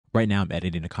Right now, I'm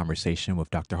editing a conversation with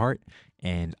Dr. Hart,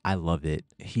 and I love it.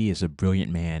 He is a brilliant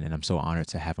man, and I'm so honored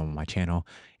to have him on my channel.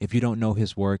 If you don't know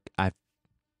his work, I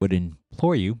would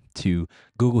implore you to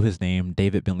Google his name,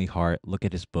 David Bentley Hart, look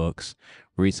at his books,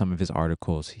 read some of his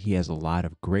articles. He has a lot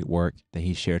of great work that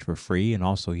he shared for free, and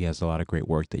also he has a lot of great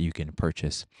work that you can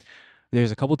purchase.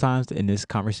 There's a couple times in this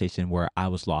conversation where I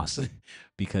was lost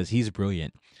because he's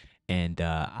brilliant and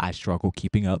I struggle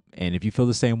keeping up. And if you feel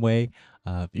the same way,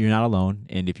 you're not alone.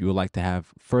 And if you would like to have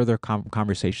further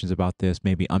conversations about this,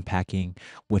 maybe unpacking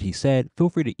what he said, feel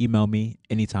free to email me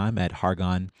anytime at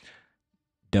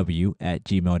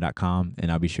hargonw@gmail.com,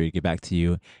 and I'll be sure to get back to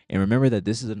you. And remember that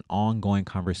this is an ongoing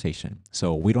conversation.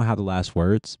 So we don't have the last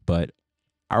words, but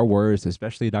our words,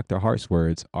 especially Dr. Hart's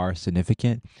words, are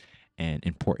significant and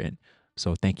important.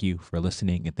 So thank you for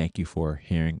listening and thank you for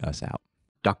hearing us out.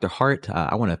 Dr. Hart,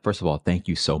 I want to first of all thank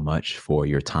you so much for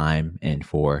your time and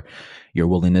for your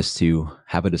willingness to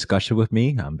have a discussion with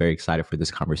me. I'm very excited for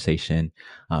this conversation.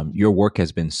 Your work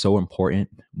has been so important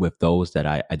with those that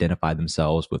I identify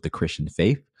themselves with the Christian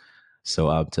faith.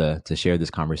 So to share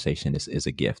this conversation is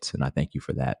a gift, and I thank you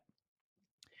for that.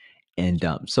 And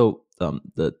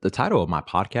the title of my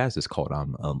podcast is called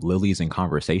Lilies and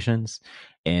Conversations.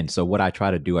 And so what I try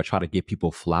to do, I try to give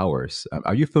people flowers.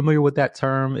 Are you familiar with that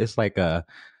term? It's like a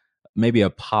maybe a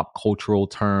pop cultural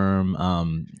term.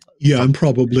 Yeah, Some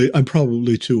I'm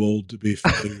probably too old to be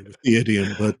familiar with the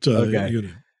idiom, but okay.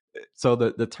 So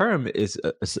the term is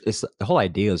the whole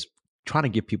idea is trying to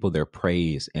give people their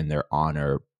praise and their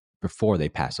honor before they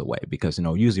pass away, because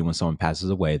usually when someone passes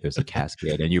away there's a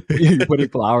casket and you're putting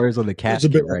flowers on the it's a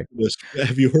bit casket, right? ominous.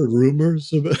 Have you heard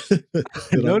rumors about that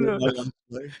No, I'm in no, my last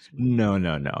legs? no,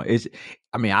 no, no. It's,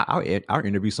 I mean, I'll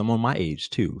interview someone my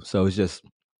age too. So it's just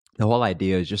the whole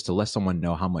idea is just to let someone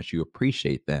know how much you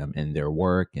appreciate them and their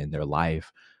work and their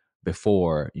life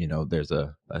before there's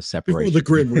a Before the separation.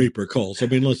 Grim Reaper calls. I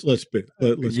mean, let's be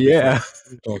frank. Yeah, What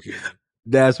are you talking about?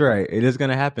 that's right. It is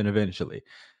going to happen eventually.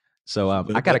 So I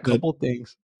That, got a that, that couple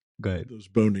things. Good. those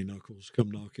bony knuckles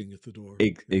come knocking at the door. Yeah.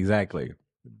 Exactly.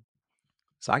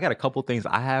 So I got a couple things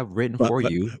I have written But for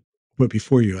but you. but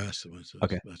before you ask them,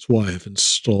 Okay. that's why I've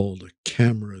installed a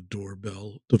camera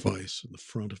doorbell device in the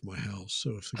front of my house.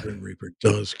 So if the Grim Reaper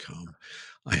does come,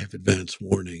 I have advance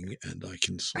warning and I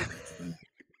can slide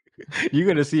back. You're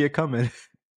going to see it coming.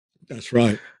 That's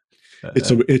right. Uh,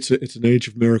 It's an age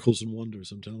of miracles and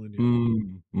wonders. I'm telling you.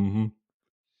 mm-hmm.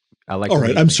 I like All to right.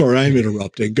 make I'm them. sorry. I'm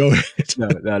interrupting. Go ahead. No,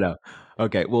 no, no.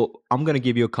 Okay, well, I'm gonna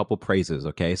give you a couple praises.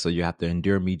 Okay, so you have to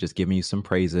endure me just giving you some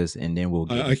praises, and then we'll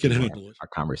get I can into handle it. our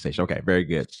conversation. Okay, very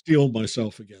good. Steel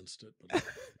myself against it. But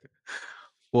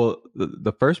Well,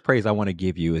 the first praise I want to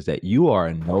give you is that you are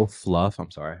a no fluff.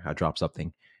 I'm sorry, I dropped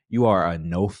something. You are a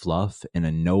no fluff and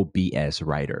a no BS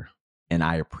writer, and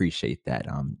I appreciate that.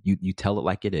 You tell it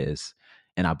like it is,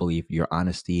 and I believe your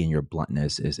honesty and your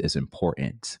bluntness is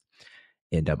important.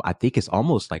 And I think it's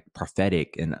almost like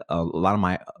prophetic. And a lot of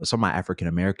my some of my African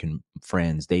American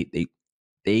friends,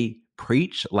 they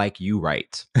preach like you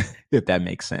write, if that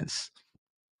makes sense.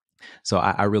 So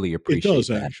I really it appreciate does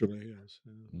that. actually. Yes.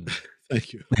 Mm.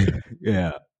 Thank you.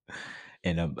 Yeah.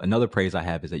 And another praise I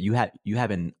have is that you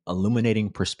have an illuminating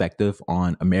perspective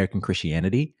on American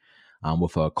Christianity,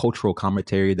 with a cultural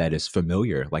commentary that is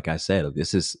familiar. Like I said,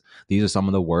 these are some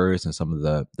of the words and some of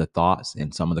the thoughts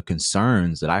and some of the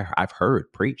concerns that I've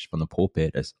heard preached from the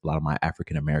pulpit as a lot of my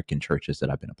African American churches that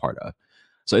I've been a part of.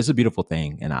 So it's a beautiful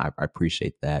thing, and I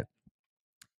appreciate that.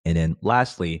 And then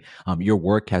lastly, your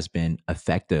work has been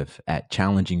effective at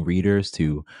challenging readers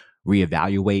to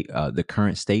reevaluate the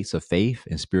current states of faith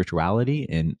and spirituality.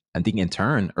 And I think in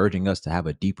turn, urging us to have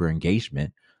a deeper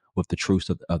engagement with the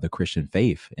truths of the Christian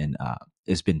faith. And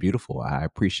it's been beautiful. I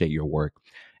appreciate your work.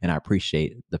 And I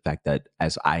appreciate the fact that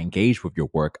as I engage with your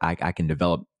work, I can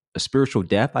develop a spiritual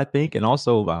depth, I think. And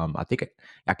also, I think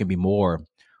I can be more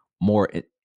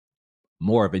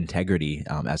more of integrity,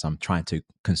 as I'm trying to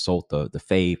consult the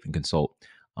faith and consult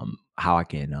how I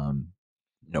can you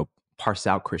know parse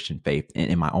out Christian faith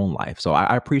in my own life. So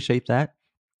I appreciate that,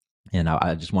 and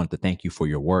I just wanted to thank you for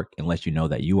your work and let you know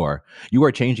that you are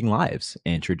changing lives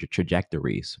and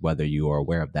trajectories, whether you are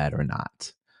aware of that or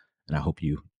not. And I hope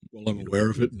you. Well, I'm you, aware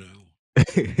of you it now.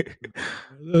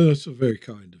 That's a very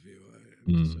kind of you, I have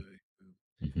to mm, say.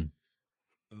 mhm.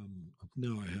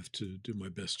 Now I have to do my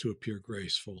best to appear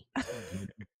graceful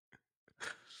and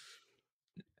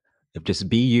humble. Just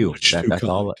be you. Much too That's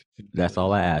kind. all. That's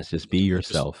all I ask. Just be I'll just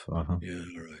yourself. Uh-huh. Yeah,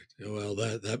 all right. Well,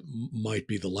 that might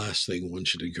be the last thing one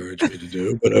should encourage me to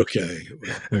do, but okay.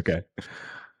 Well, Okay.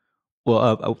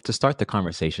 Well, to start the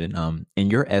conversation, in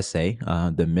your essay,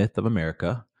 "The Myth of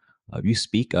America," You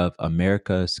speak of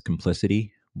America's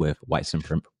complicity with white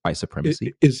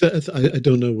supremacy. Is that I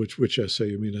don't know which essay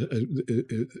you mean.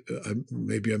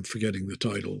 Maybe I'm forgetting the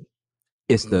title.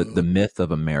 It's the Uh, myth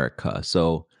of America.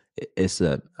 So it's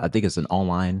a I think it's an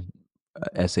online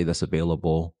essay that's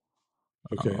available.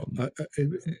 okay, Um,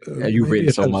 you've maybe written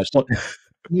it so has. much.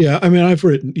 Yeah, I mean, I've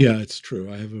written. Yeah, it's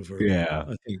true. I have over, Yeah,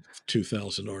 I think,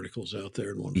 2,000 articles out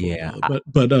there in one form or yeah.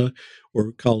 another.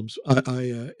 Or columns.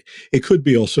 It could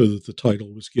be also that the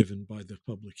title was given by the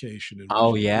publication in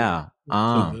Oh recent years, yeah.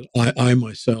 so that I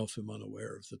myself am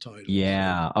unaware of the title. So,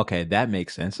 Yeah. Okay, that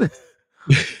makes sense.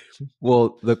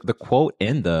 Well, the quote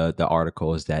in the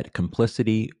article is that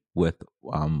complicity with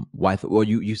white. Well,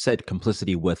 you said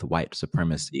complicity with white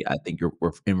supremacy. I think you're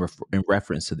in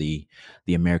reference to the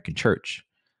American church.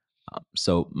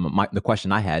 So the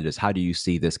question I had is, how do you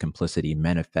see this complicity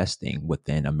manifesting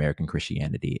within American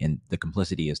Christianity? And the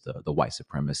complicity is the white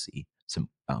supremacy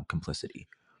complicity.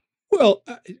 well,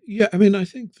 yeah, I mean, I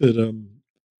think that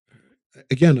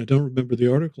again, I don't remember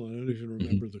the article. I don't even Hmm.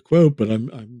 remember the quote, but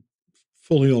I'm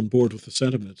fully on board with the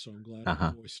sentiment. So I'm glad Uh I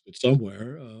huh. voiced it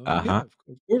somewhere. Uh Yeah, huh.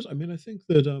 of course. I mean, I think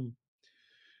that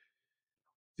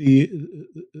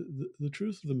the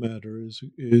truth of the matter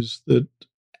is that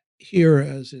here,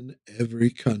 as in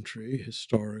every country,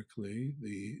 historically,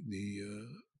 the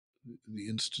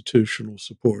institutional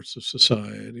supports of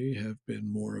society have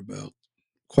been more about,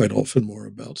 quite often more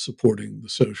about supporting the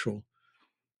social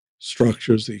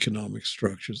structures, the economic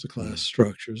structures, the class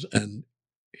structures, and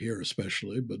here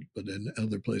especially, but in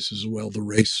other places as well, the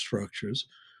race structures,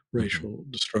 Mm-hmm. racial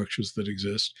structures that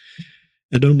exist,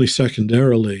 and only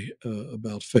secondarily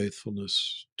about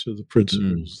faithfulness to the Mm-hmm.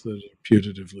 principles that are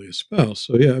putatively espoused.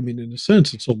 So, yeah, I mean, in a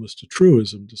sense, it's almost a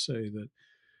truism to say that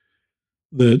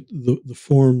the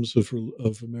forms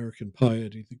of American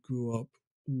piety that grew up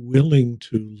willing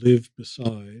to live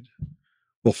beside,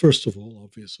 well, first of all,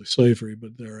 obviously slavery,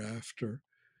 but thereafter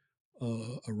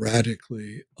a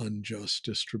radically unjust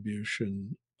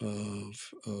distribution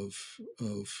of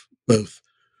both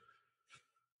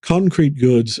concrete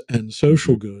goods and Mm-hmm.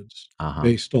 social goods Uh huh.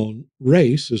 based on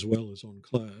race as well as on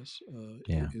class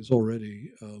Yeah. is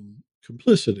already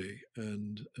complicity.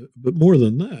 And but more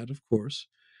than that, of course,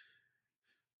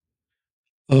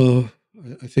 uh,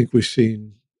 I think we've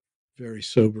seen very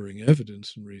sobering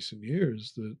evidence in recent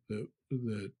years that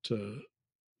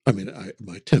I mean,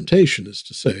 my temptation is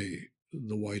to say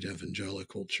the white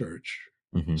evangelical church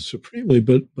Mm-hmm. supremely,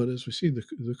 but as we see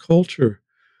the culture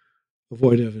of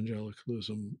white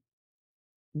evangelicalism,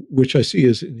 which I see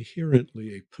as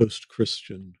inherently a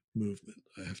post-Christian movement.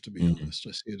 I have to be Mm-hmm. honest.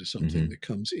 I see it as something Mm-hmm. that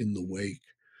comes in the wake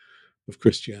of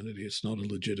Christianity. It's not a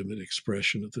legitimate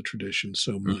expression of the tradition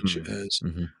so much Mm-hmm. as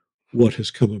Mm-hmm. what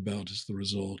has come about as the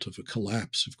result of a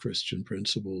collapse of Christian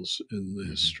principles in the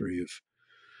Mm-hmm. history of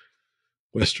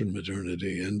Western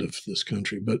modernity and of this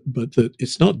country. But that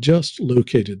it's not just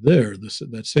located there.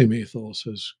 That same ethos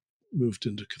has moved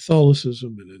into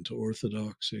Catholicism and into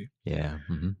Orthodoxy. Yeah.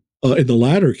 Mm-hmm. In the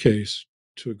latter case,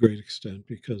 to a great extent,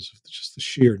 because of just the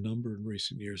sheer number in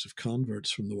recent years of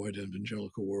converts from the white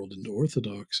evangelical world into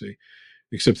Orthodoxy,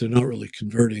 except they're not really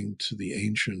converting to the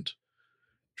ancient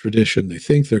tradition they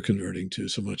think they're converting to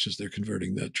so much as they're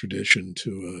converting that tradition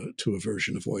to a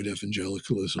version of white Uh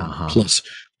evangelicalism huh.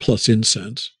 plus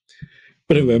incense.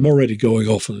 But anyway, I'm Mm-hmm. already going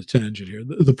off on a tangent here.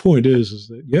 The point is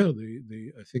that yeah,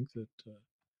 the I think that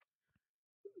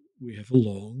we have a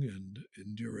long and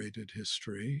indurated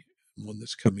history, one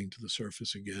that's coming to the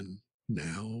surface again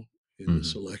now in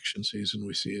this Mm-hmm. election season.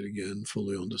 We see it again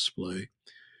fully on display,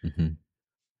 Mm-hmm.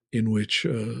 in which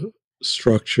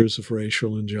structures of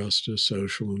racial injustice,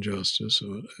 social injustice,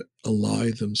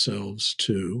 ally themselves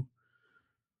to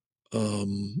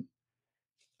um,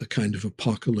 a kind of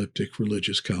apocalyptic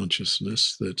religious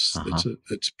consciousness Uh huh.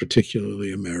 that's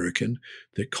particularly American,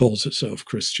 that calls itself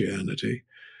Christianity,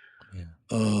 Yeah.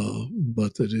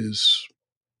 but that is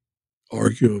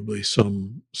arguably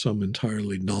some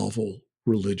entirely novel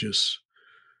religious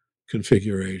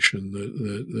configuration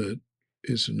that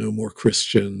is no more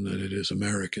Christian than it is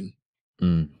American.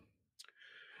 Mm.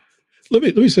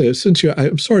 Let me say this, since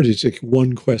I'm sorry to take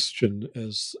one question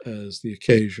as the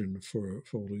occasion for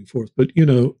holding forth, but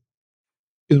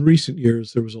in recent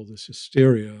years there was all this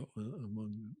hysteria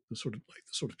among the sort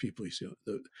of people you see.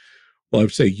 Well, I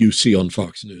would say you see on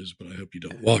Fox News, but I hope you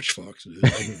don't watch Fox News.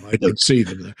 I don't see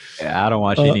them there. Yeah, I don't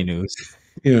watch Uh, any news.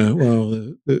 yeah,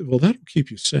 well, that'll keep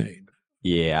you sane.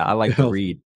 Yeah, I The like to health.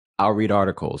 read. I'll read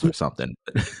articles or something.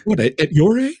 What at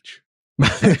your age?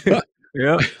 I,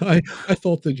 Yep. I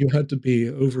thought that you had to be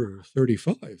over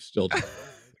 35 still to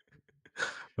read.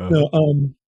 Uh, No,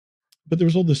 but there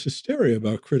was all this hysteria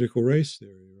about critical race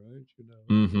theory, right? You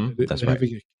know, Hmm. That's right.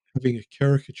 having it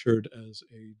caricatured as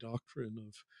a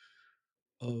doctrine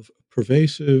of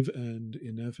pervasive and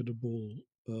inevitable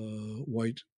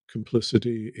white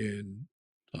complicity in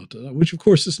which, of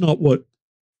course, is not what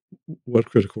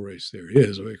critical race theory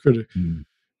is. I mean, Mm-hmm.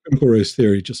 critical race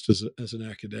theory, just as an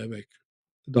academic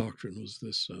doctrine, was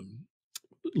this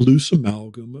loose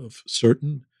amalgam of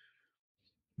certain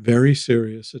very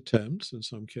serious attempts, in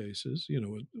some cases, you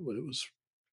know, when it was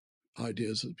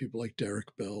ideas that people like Derek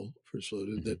Bell first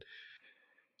floated, that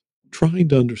trying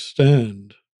to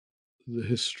understand the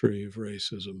history of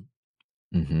racism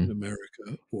Hmm. in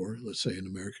America, or let's say in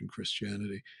American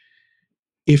Christianity,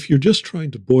 if you're just trying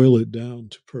to boil it down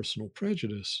to personal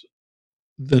prejudice,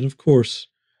 then of course,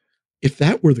 if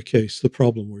that were the case, the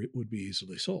problem would be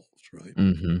easily solved, right?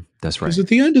 Hmm. That's Because right. at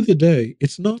the end of the day,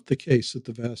 it's not the case that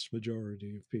the vast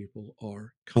majority of people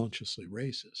are consciously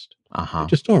racist. They Uh-huh.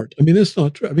 just aren't. I mean, that's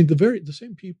not true. I mean, the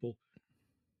same people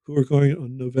who are going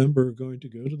on November are going to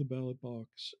go to the ballot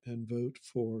box and vote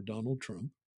for Donald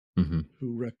Trump, Hmm.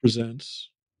 who represents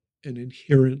an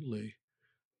inherently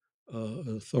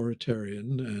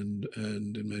authoritarian and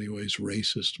in many ways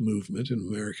racist movement in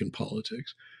American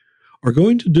politics, are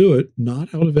going to do it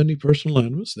not out of any personal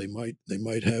animus. They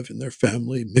might have in their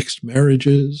family mixed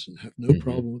marriages and have no Hmm.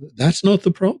 problem with it. That's not the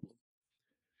problem.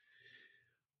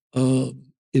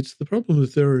 It's the problem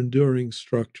that there are enduring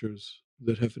structures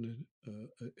that have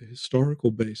a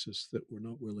historical basis that they're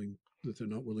not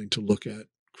willing to look at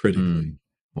critically. Mm.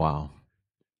 Wow.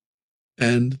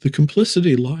 And the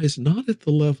complicity lies not at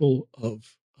the level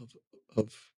of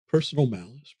personal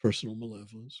malice, personal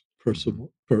malevolence, Hmm.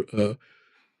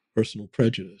 personal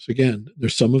prejudice. Again,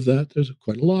 there's some of that. There's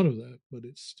quite a lot of that, but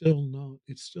it's still not.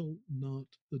 It's still not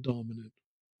the dominant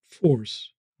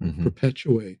force that Hmm.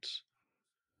 perpetuates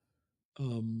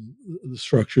the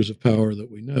structures of power that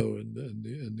we know, and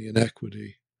the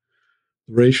inequity,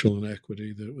 the racial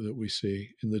inequity that we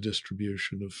see in the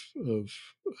distribution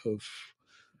of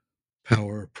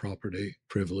power, property,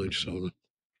 privilege, so Hmm. on.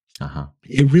 Uh-huh.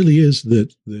 It really is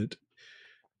that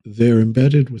they're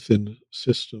embedded within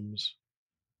systems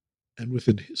and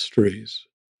within histories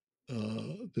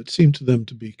that seem to them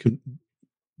to be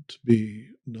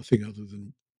nothing other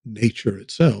than nature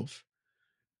itself,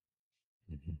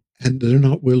 Hmm. and they're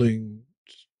not willing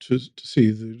to see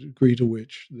the degree to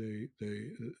which they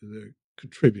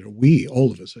contribute. Or we,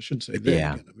 all of us, I shouldn't say they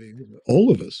Yeah. again. I mean,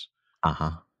 all of us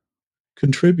Uh-huh.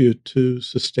 contribute to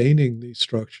sustaining these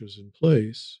structures in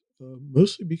place,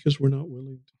 mostly because we're not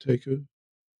willing to take a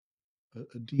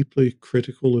deeply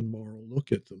critical and moral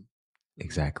look at them. Um,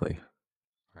 Exactly.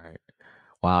 Right.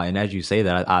 Wow. And as you say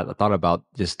that, I thought about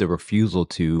just the refusal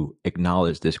to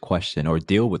acknowledge this question or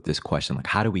deal with this question. Like,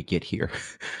 how do we get here?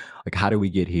 Like, how do we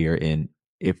get here? And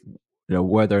if,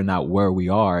 whether or not where we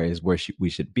are is where we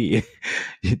should be.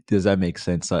 Does that make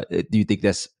sense? Do you think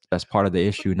that's part of the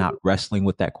issue, not wrestling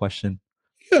with that question?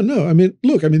 Yeah, no, I mean,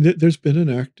 look, I mean, there's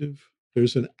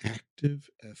an active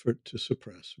effort to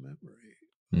suppress memory.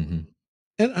 Hmm.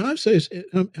 And I say,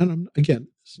 again,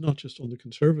 it's not just on the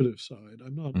conservative side.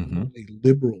 I'm not Hmm. a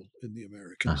liberal in the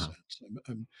American Uh-huh. sense.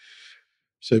 I'm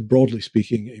say broadly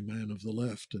speaking, a man of the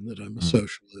left, and that I'm a Mm.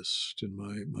 socialist in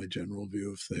my general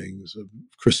view of things. A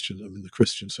Christian, I'm in the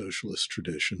Christian socialist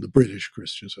tradition, the British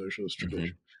Christian socialist Hmm.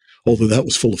 tradition. Although Hmm. that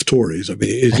was full of Tories. I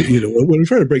mean, you know, when we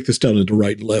try to break this down into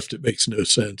right and left, it makes no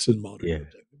sense in modern Yeah.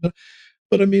 context.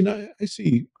 But I mean, I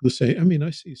see the same. I mean, I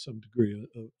see some degree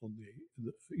on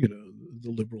the you know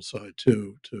the liberal side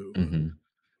too, to Hmm.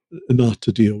 not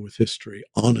to deal with history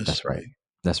That's right. honestly.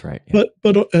 That's right. Yeah.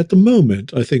 But at the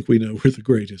moment, I think we know we're the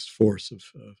greatest force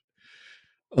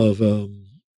of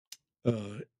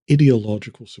uh,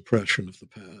 ideological suppression of the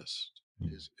past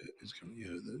is you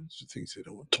know the things they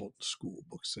don't want taught in school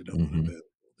books, they don't want Hmm. available,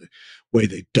 the way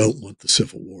they don't want the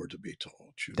Civil War to be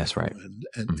taught, you That's know, right. and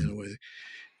in Hmm. a way,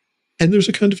 and there's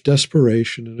a kind of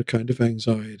desperation and a kind of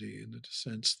anxiety in a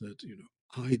sense that, you know,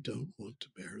 I don't want to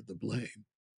bear the blame.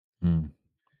 Mm.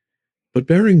 But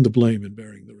bearing the blame and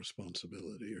bearing the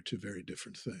responsibility are two very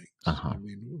different things. I Uh-huh.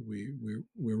 mean,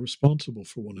 we're responsible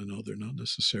for one another, not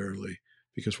necessarily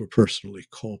because we're personally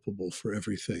culpable for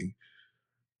everything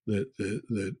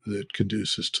that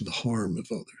conduces to the harm of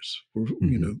others. You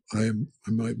Hmm. know, I'm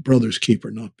my brother's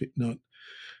keeper, not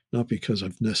because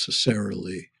I've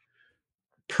necessarily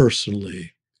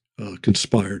personally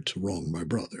conspired to wrong my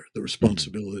brother. The Hmm.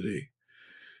 responsibility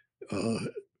uh,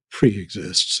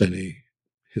 pre-exists any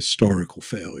historical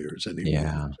failures, any wrong.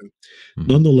 Yeah. So Hmm.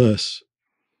 nonetheless,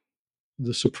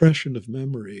 the suppression of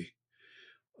memory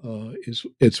is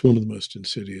it's one of the most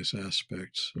insidious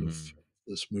aspects Mm.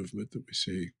 this movement that we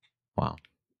see Wow.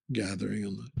 gathering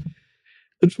on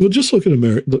the. Well, just look at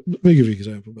America. Let me give you an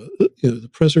example about the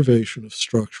preservation of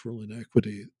structural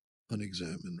inequity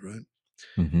unexamined, right?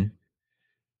 Hmm.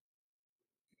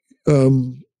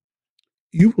 Um,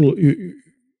 you will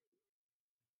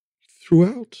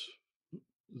throughout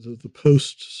the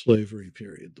post-slavery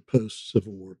period, the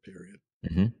post-Civil War period,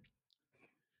 Hmm.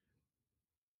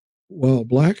 while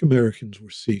Black Americans were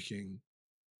seeking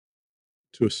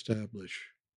to establish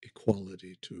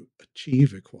equality, to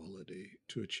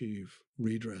achieve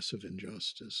redress of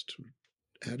injustice, to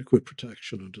adequate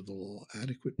protection under the law,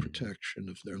 adequate protection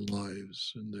of their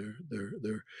lives and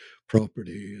their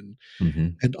property Hmm.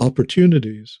 and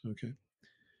opportunities. Okay,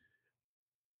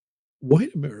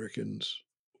 white Americans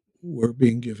were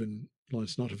being given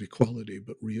lines not of equality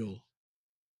but real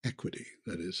equity.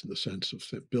 That is, in the sense of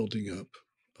building up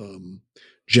um,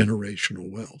 generational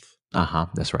wealth. Uh-huh.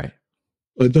 That's right.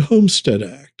 Like the Homestead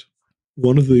Act,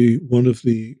 one of the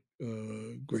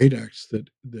great acts that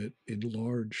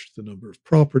enlarged the number of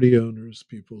property owners,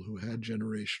 people who had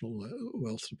generational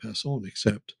wealth to pass on,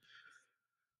 except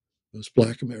most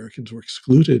Black Americans were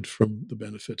excluded from the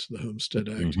benefits of the Homestead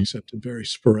Act, Hmm. except in very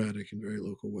sporadic and very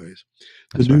local ways.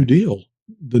 The That's New right. Deal,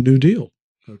 the New Deal,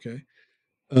 okay,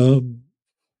 um,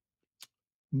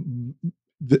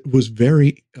 that was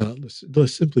very,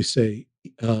 let's simply say,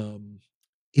 um,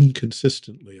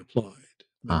 inconsistently applied.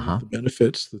 Many of Uh-huh. the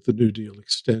benefits that the New Deal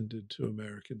extended to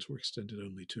Americans were extended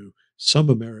only to some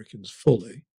Americans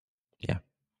fully. Yeah.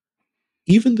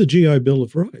 Even the GI Bill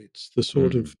of Rights, Mm.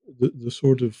 the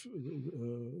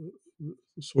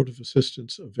sort of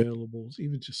assistance available,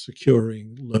 even just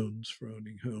securing loans for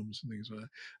owning homes and things like that,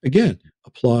 again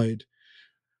applied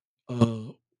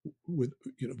uh, with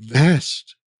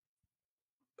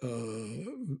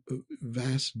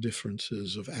vast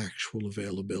differences of actual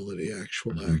availability,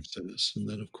 actual Mhm. access, and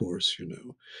then of course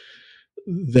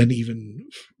then even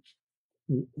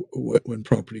when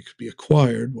property could be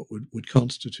acquired, what would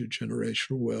constitute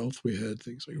generational wealth, we had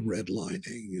things like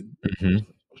redlining and all Mhm. sorts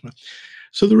of stuff.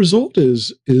 So the result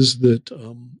is that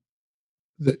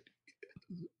that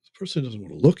the person doesn't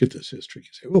want to look at this history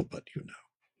and say, well, but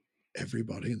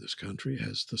everybody in this country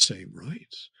has the same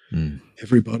rights. Mm.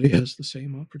 Everybody has the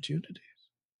same opportunities.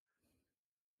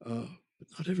 But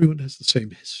not everyone has the same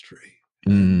history,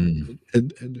 and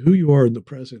Mm. and who you are in the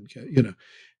present.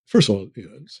 First of all,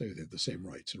 say they have the same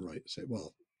rights and right. Say,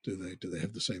 well, do they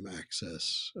have the same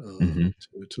access Mhm.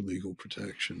 to legal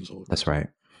protections, all That's kinds of.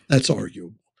 right. That's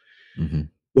arguable. Mhm.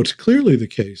 What's clearly the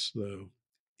case, though,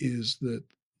 is that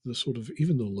the sort of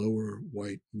even the lower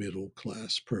white middle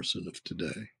class person of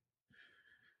today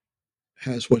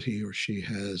has what he or she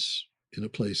has in a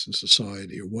place in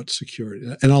society or what security.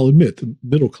 And I'll admit the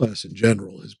middle class in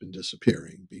general has been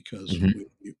disappearing Mhm.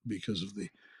 because of the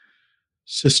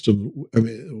system. I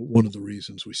mean, one of the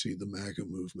reasons we see the MAGA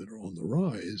movement on the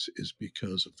rise is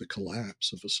because of the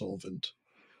collapse of a solvent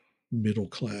middle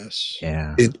class.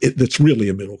 Yeah. That's really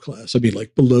a middle class. I mean,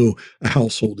 like below a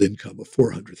household income of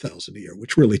 400,000 a year,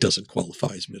 which really doesn't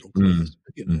qualify as middle Mm. class.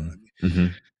 You know what I Mm. mean?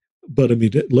 Mhm. But I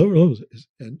mean, lower lows,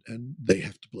 and they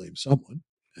have to blame someone.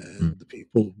 Mm. And the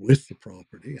people with the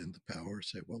property and the power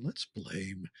say, well, let's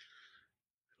blame,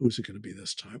 who's it going to be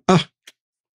this time?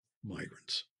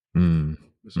 Migrants. Mm.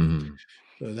 So, Mhm.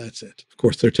 so that's it. Of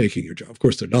course, they're taking your job. Of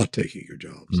course, they're not taking your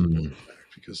jobs in point Mm. of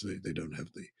fact, because they don't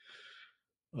have the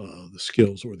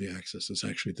skills or the access. It's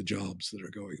actually the jobs that are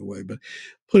going away. But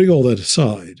putting all that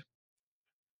aside,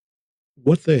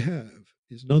 what they have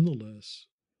is nonetheless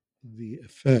the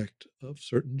effect of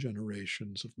certain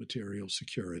generations of material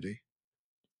security,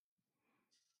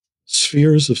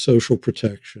 spheres of social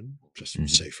protection, just Mhm.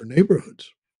 safer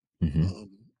neighborhoods, Mhm.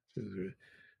 um,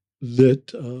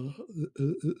 that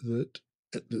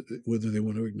whether they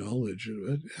want to acknowledge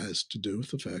it has to do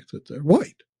with the fact that they're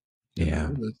white.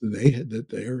 Yeah.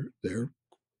 That their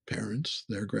parents,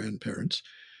 their grandparents,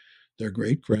 their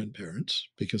great grandparents,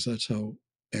 because that's how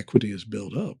equity is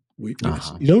built up.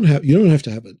 Uh-huh. You don't have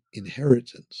to have an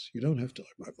inheritance. You don't have to.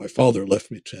 My father left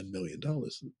me $10 million,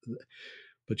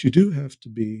 but you do have to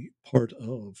be part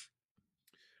of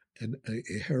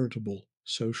a heritable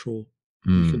social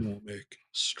Mm. economic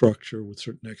structure with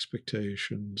certain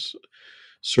expectations,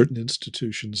 certain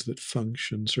institutions that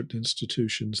function, certain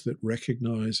institutions that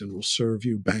recognize and will serve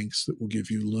you, banks that will give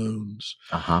you loans,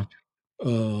 Uh-huh.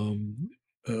 um,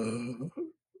 uh,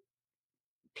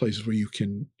 places where you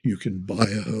can buy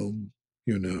a home,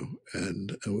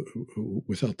 and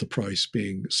without the price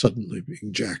being suddenly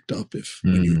being jacked up if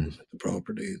when you Mm. visit the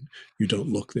property and you don't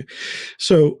look there.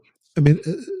 So, I mean,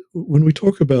 when we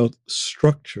talk about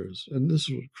structures, and this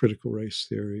is what critical race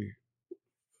theory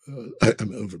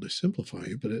I'm overly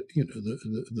simplifying it, but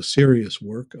the serious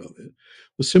work of it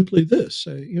was simply this.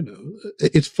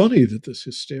 It's funny that this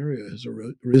hysteria has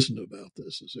arisen about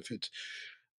this, as if it's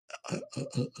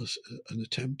an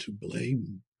attempt to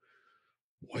blame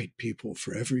white people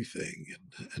for everything,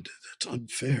 and that's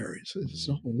unfair. It's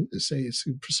not Mm, what it is. Say it's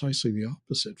precisely the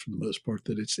opposite for the most part.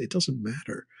 That it doesn't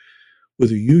matter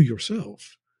whether you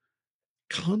yourself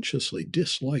consciously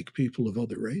dislike people of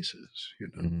other races.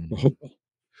 mm, Well,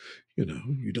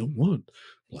 you don't want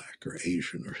black or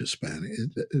Asian or Hispanic.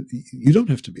 You don't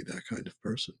have to be that kind of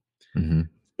person, mhm.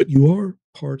 but you are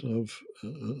part of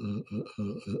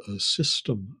a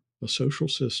system, a social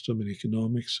system, an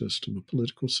economic system, a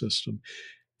political system,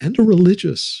 and a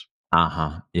religious.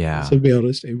 Uh-huh. To Yeah. be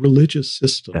honest, a religious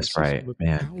system, a That's right, system of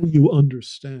man. how you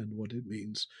understand what it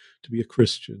means to be a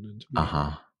Christian and to be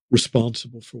Uh-huh.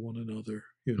 responsible for one another.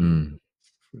 Mm,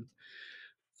 For,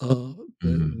 uh,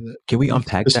 mm. that Can we makes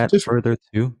unpack this that different. further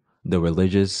too? The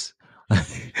religious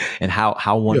and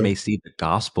how one Yeah. may see the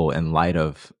gospel in light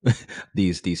of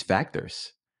these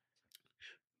factors.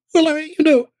 Well, I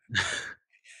mean,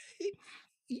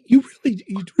 you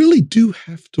really do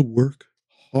have to work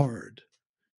hard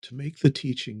to make the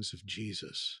teachings of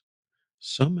Jesus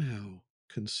somehow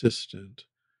consistent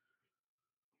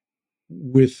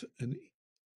with an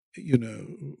you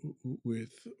know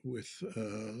with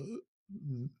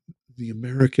the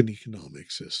American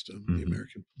economic system, the Mhm.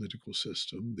 American political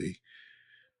system, the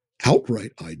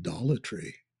outright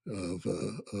idolatry of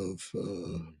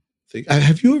Mm. thing.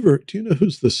 Have you ever? Do you know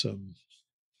who's this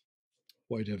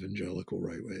white evangelical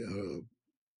right way?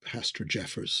 Pastor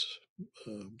Jeffers.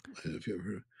 Have you ever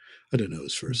heard? I don't know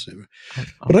his Mm. first name, I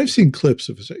but don't I've think so. seen clips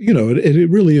of his. And it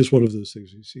really is one of those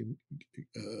things you see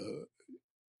uh,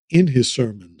 in his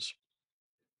sermons,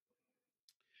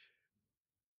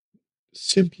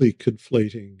 simply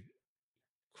conflating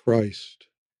Christ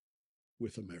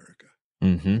with America,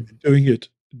 Mhm. and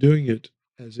doing it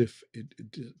as if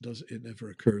it never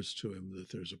occurs to him that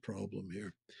there's a problem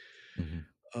here. Mhm.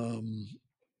 Um,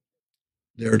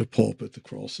 there at a pulpit, the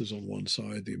cross is on one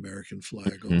side, the American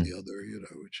flag on Mhm. the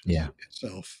other, which is Yeah.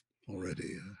 itself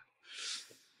already.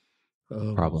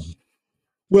 Um, Problem.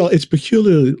 well, it's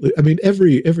peculiarly. I mean,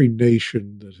 every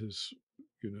nation that has,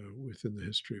 within the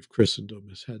history of Christendom,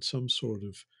 has had some sort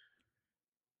of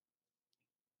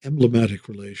emblematic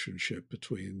relationship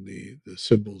between the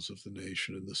symbols of the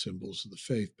nation and the symbols of the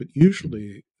faith, but Mm.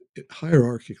 usually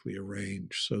hierarchically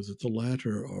arranged so that the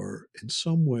latter are in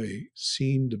some way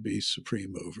seen to be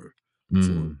supreme over the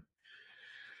former. Mm.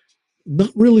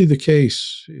 Not really the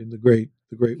case in the great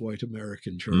white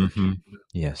American church. Mhm.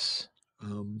 Yes.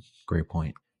 Um, Great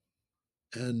point.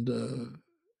 and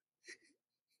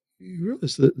you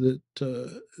realize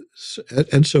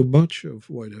and so much of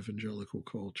white evangelical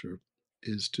culture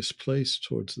is displaced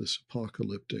towards this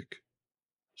apocalyptic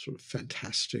sort of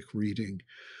fantastic reading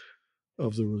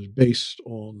of the was based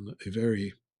on a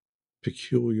very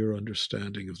peculiar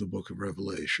understanding of the book of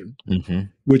Revelation,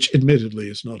 Mhm. which admittedly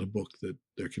is not a book that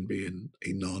there can be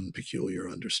a non-peculiar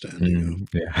understanding of. Mm.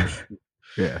 Yeah.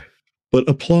 Yeah. But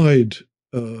applied,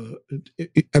 I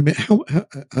mean,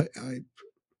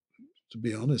 to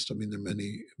be honest, I mean, there are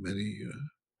many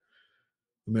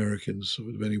Americans,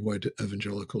 many white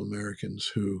evangelical Americans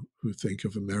who think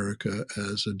of America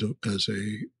as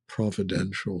a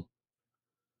providential,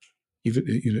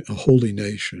 even a holy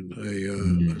nation, a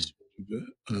Mm. sort of,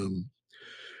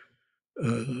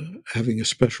 having a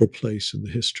special place in the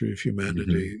history of Mhm.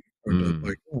 humanity carved out by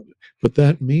Mm. God. But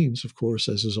that means, of course,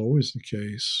 as is always the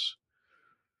case,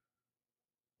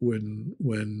 when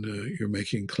you're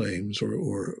making claims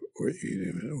or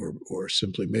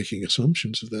simply making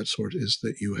assumptions of that sort, is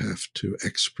that you have to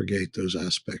expurgate those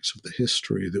aspects of the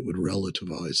history that would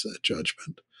relativize that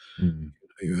judgment. Mm.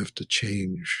 You have to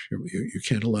change. You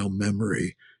can't allow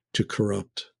memory to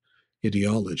corrupt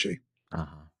ideology.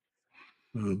 Uh-huh.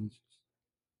 Um,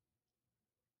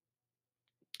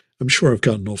 I'm sure I've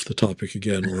gotten off the topic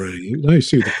again already. I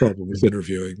see the problem with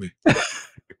interviewing me.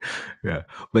 Yeah.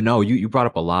 But no, you brought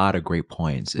up a lot of great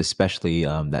points, especially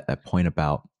that point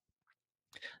about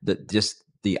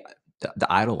the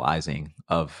idolizing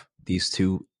of these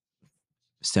two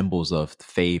symbols of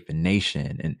faith and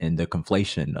nation, and the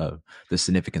conflation of the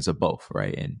significance of both,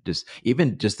 right? And just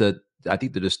even just I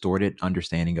think the distorted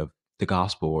understanding of the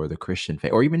gospel or the Christian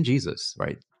faith or even Jesus,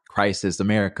 right? Christ is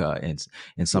America, and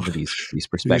in some of these You see some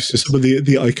perspectives. of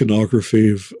the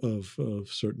iconography of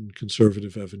certain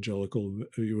conservative evangelical,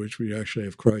 which we actually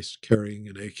have Christ carrying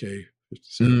an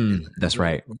AK-57, That's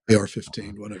right.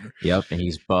 AR-15, whatever. Yep, and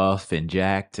he's buff and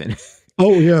jacked and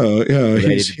Oh yeah, yeah.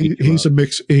 ready to beat you He's up. a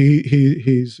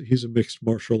he's a mixed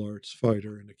martial arts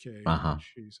fighter in a Uh huh.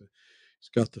 cage. He's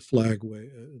got the flag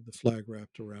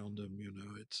wrapped around him.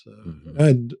 It's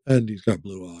Hmm. and he's got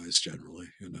blue eyes generally.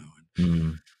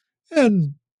 Mm,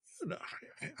 And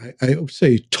I would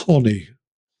say tawny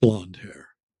blonde hair.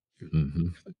 hmm.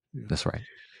 Yeah. That's right.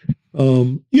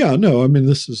 Yeah. No. I mean,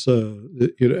 this is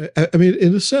I mean,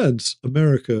 in a sense,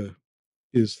 America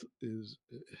is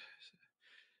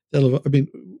I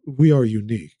mean, we are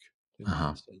unique Uh in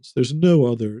huh. that sense. There's no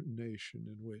other nation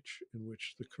in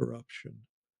which the corruption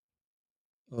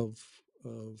of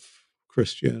of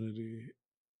Christianity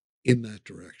in that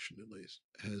direction, at least,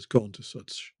 has gone to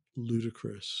such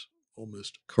ludicrous,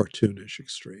 almost cartoonish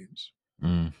extremes.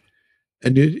 Mm,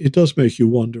 And it does make you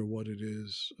wonder what it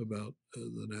is about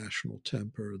the national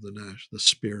temper, the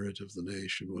spirit of the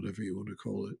nation, whatever you want to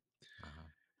call it, uh-huh.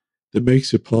 that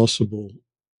makes it possible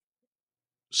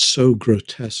so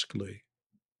grotesquely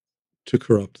to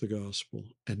corrupt the gospel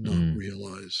and not Mm,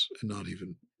 realize and not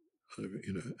even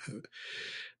you know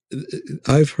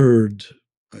I've heard,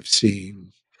 I've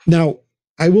seen. Now,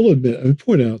 I will admit, I would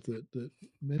point out that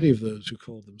many of those who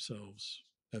call themselves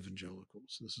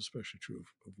evangelicals, this is especially true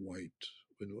of white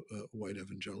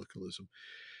evangelicalism,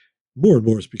 more and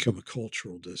more has become a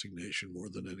cultural designation more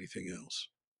than anything else.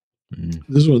 mm,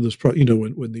 This is one of those,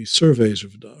 when these surveys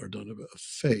are done about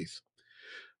faith,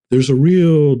 there's a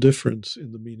real difference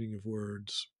in the meaning of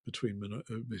words between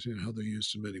how they're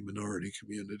used in many minority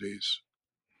communities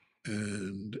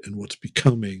and what's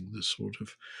becoming this sort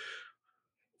of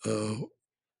uh,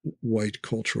 white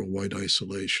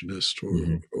isolationist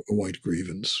mhm, or white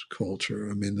grievance culture.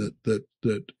 I mean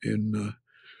that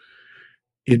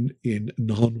in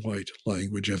non-white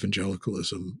language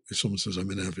evangelicalism, if someone says I'm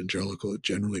an evangelical, it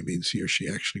generally means he or she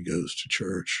actually goes to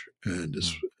church and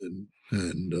is mm,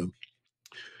 and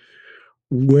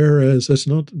whereas that's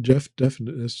not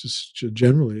definite. That's just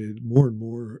generally more and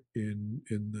more in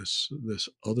this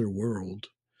other world.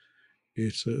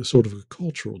 It's a sort of a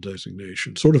cultural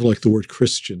designation, sort of like the word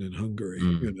Christian in Hungary.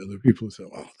 mm, The people who say,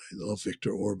 "Oh, they love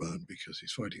Viktor Orban because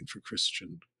he's fighting for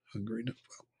Christian Hungary." No,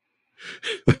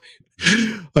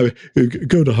 I mean,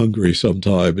 go to Hungary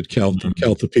sometime and mm,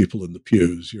 count the people in the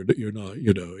pews. You're not,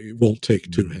 it won't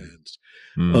take two mm, hands.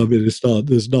 I mm, mean,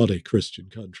 there's not a Christian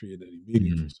country in any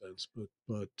meaningful mm, sense,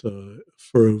 but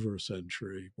for over a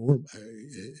century,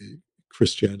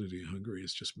 Christianity in Hungary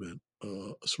has just meant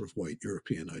a sort of white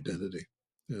European identity.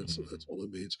 That's mm, all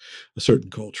it means, a certain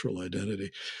cultural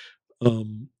identity,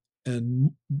 um,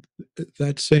 and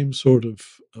that same sort of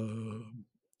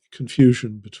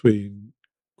confusion between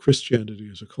Christianity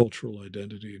as a cultural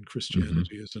identity and mhm,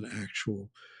 Christianity as an actual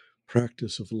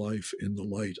practice of life in the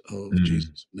light of mm,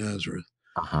 Jesus of Nazareth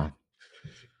uh-huh.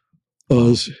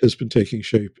 Wow. has been taking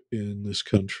shape in this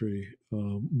country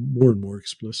more and more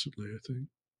explicitly, I think.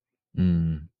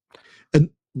 Mm.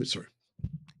 And sorry,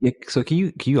 Yeah, so can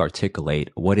you articulate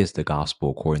what is the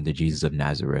gospel according to Jesus of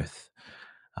Nazareth,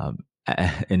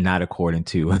 and not according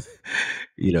to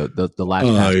the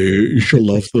last pastor? you shall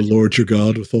love the Lord your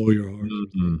God with all your heart,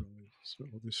 with all Mm, your mind, with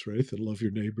all your strength, and love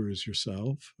your neighbor as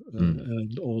yourself. mm,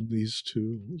 And on these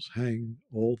two hang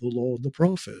all the law and the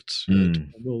prophets.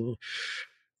 mm,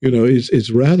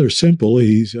 It's rather simple.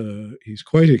 He's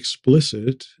quite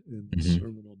explicit in the mhm,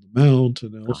 Sermon on the Mount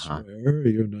and uh-huh. elsewhere.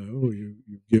 You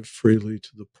give freely to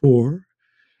the poor.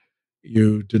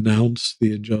 You denounce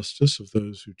the injustice of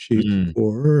those who cheat the Mm,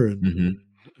 poor mhm,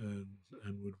 and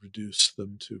and would reduce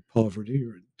them to poverty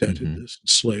or mhm, indebtedness and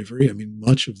slavery. I mean,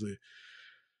 much of the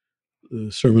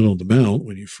Sermon on the Mount,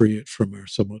 when you free it from our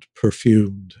somewhat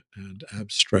perfumed and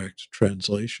abstract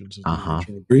translations of the uh-huh.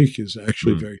 original Greek, is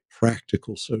actually Mm, very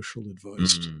practical social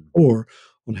advice to mm, the poor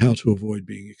on how to avoid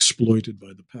being exploited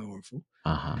by the powerful.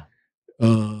 uh-huh.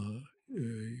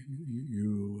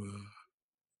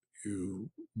 You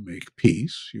make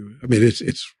peace. I mean,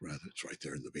 it's right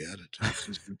there in the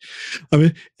Beatitudes. I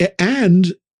mean,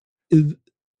 and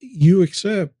you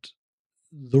accept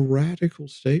the radical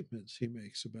statements he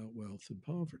makes about wealth and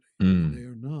poverty. I mean, Mm,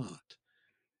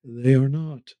 they are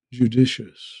not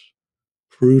judicious,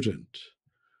 prudent,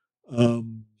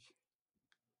 um,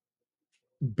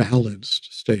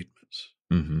 balanced statements.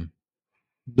 mhm,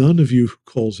 None of you who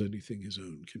calls anything his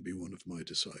own can be one of my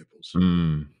disciples.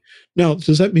 mm, Now,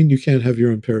 does that mean you can't have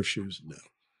your own pair of shoes? No.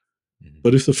 mhm,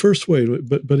 But if the first way,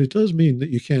 but it does mean that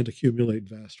you can't accumulate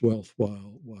vast wealth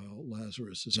while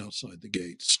Lazarus is outside the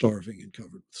gate, starving and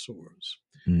covered with sores,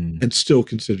 mm, and still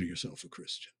consider yourself a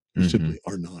Christian. You mhm, simply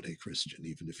are not a Christian,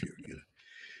 even if you're.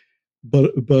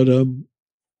 But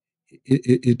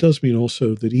it does mean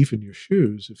also that even your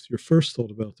shoes, if your first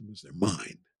thought about them is they're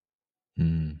mine,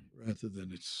 Mm. rather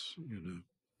than it's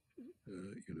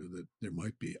that there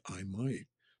might be I might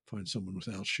find someone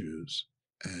without shoes,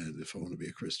 and if I want to be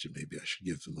a Christian, maybe I should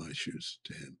give them my shoes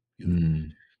to him.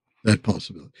 Mm. That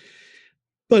possibility.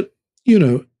 But you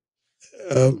know,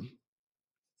 um,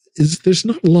 is there's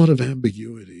not a lot of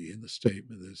ambiguity in the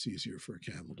statement that it's easier for a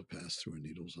camel to pass through a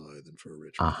needle's eye than for a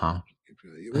rich man to Uh-huh.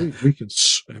 enter. We can,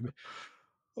 I mean,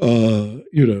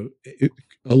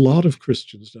 a lot of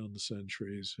Christians down the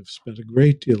centuries have spent a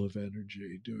great deal of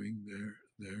energy doing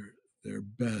their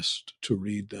best to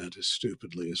read that as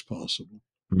stupidly as possible.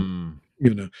 Mm.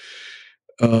 You know,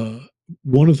 uh,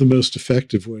 one of the most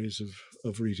effective ways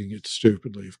of reading it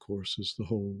stupidly, of course, is the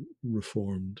whole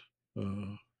Reformed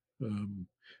uh, um,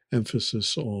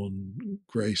 emphasis on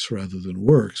grace rather than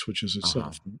works, which is Uh-huh.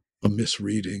 itself a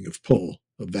misreading of Paul,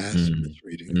 a vast Mm.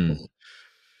 misreading of Mm. Paul.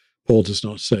 Paul does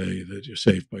not say that you're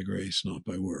saved by grace, not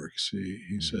by works. He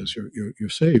Mm. says you're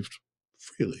saved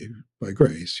freely by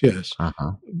grace, yes,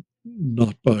 Uh-huh.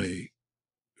 not by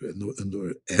and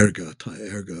the erga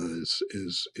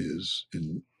is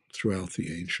in throughout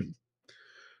the ancient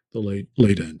the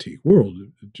late antique world.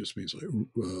 It just means like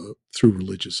through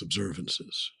religious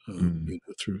observances, Mm.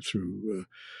 through.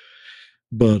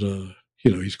 But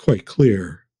he's quite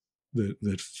clear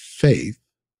that faith,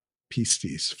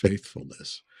 pistis,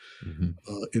 faithfulness, Mhm.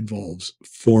 involves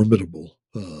formidable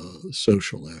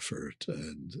social effort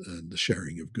and the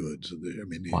sharing of goods.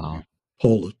 And Wow.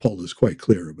 Paul is quite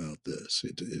clear about this.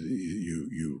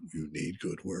 You need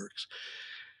good works,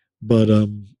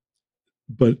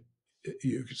 but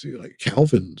you can see like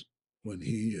Calvin when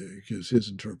he gives his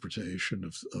interpretation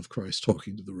of Christ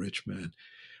talking to the rich man,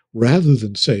 rather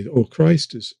than say, "Oh,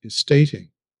 Christ is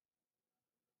stating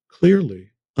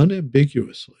clearly,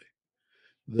 unambiguously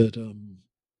that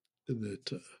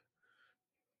that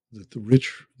that the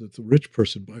rich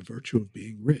person, by virtue of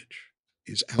being rich,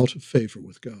 is out of favor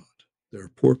with God. There are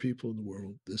poor people in the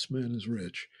world. This man is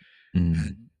rich, Mm.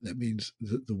 and that means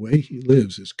that the way he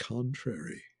lives is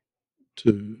contrary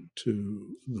to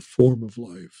the form of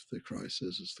life that Christ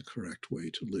says is the correct way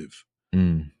to live."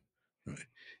 Mm. Right.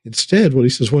 Instead, what he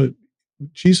says, well,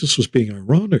 Jesus was being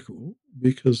ironical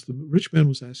because the rich man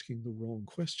was asking the wrong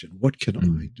question. What can I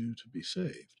Mm. do to be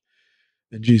saved?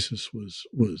 And Jesus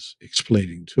was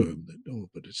explaining to him that, oh,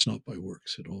 but it's not by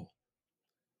works at all.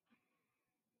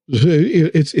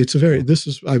 It's a very, Oh, this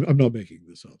is, I'm not making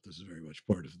this up. This is very much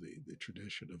part of the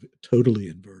tradition of totally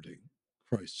inverting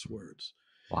Christ's words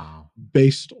wow.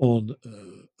 based on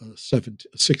a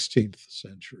 16th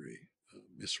century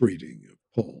misreading of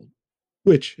Paul,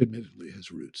 which admittedly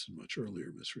has roots in much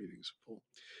earlier misreadings of Paul.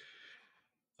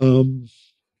 Um,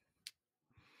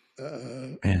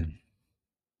 uh, Man.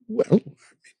 well,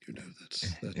 I mean,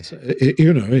 that's it's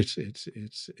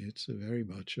a very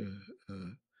much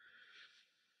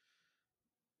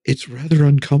it's rather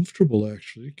uncomfortable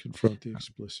actually to confront the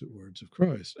explicit words of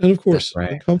Christ, and of That's course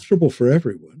right. uncomfortable for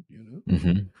everyone.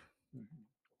 Mhm.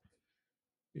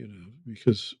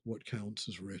 Because what counts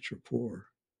as rich or poor,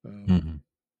 um, Mhm.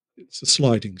 it's a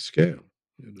sliding scale.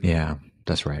 You know, Yeah,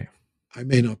 that's right. I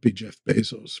may not be Jeff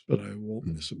Bezos, but I won't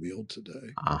Mm. miss a meal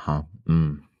today. Uh-huh.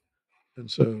 Mm.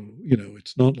 And so,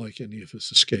 it's not like any of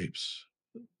us escapes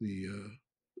the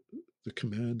the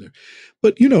command there.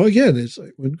 But again, it's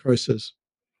like when Christ says,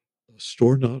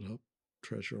 "Store not up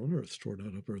treasure on earth, store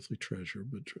not up earthly treasure,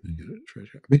 but Mm.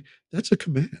 treasure." I mean, that's a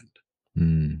command.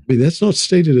 Mm. I mean, that's not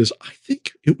stated as, I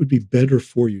think it would be better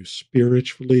for you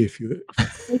spiritually if you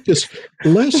focus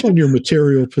less on your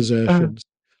material possessions.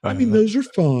 I mean, Uh, those are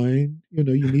fine. You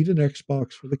need an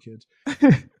Xbox for the kids,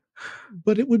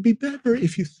 but it would be better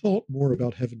if you thought more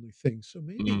about heavenly things. So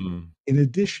maybe, mm. in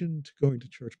addition to going to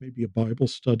church, maybe a Bible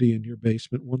study in your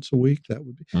basement once a week. That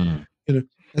would be, Mm. you know,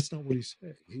 that's not what he's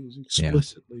saying. He was Yeah.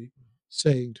 explicitly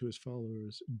saying to his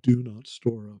followers, "Do not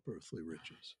store up earthly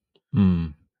riches,"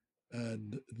 Mm.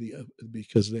 and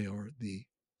because they are the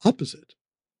opposite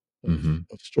Mhm.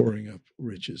 of storing up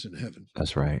riches in heaven.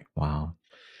 That's right. Wow.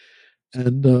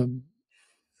 And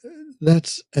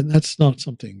that's not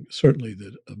something certainly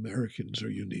that Americans are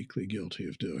uniquely guilty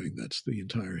of doing. That's the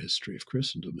entire history of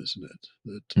Christendom, isn't it?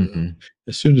 That Mhm.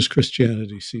 as soon as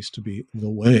Christianity ceased to be the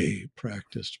way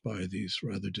practiced by these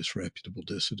rather disreputable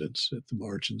dissidents at the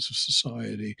margins of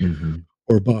society, Mhm.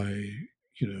 or by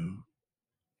you know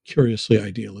curiously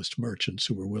idealist merchants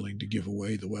who were willing to give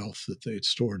away the wealth that they'd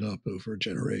stored up over a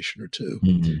generation or two,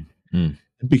 Mhm. Mm.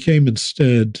 it became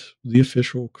instead the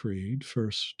official creed,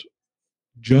 first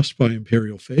just by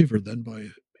imperial favor, then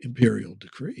by imperial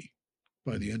decree.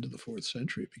 By the end of the fourth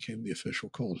century, it became the official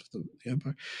cult of the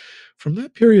empire. From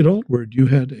that period onward, you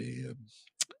had a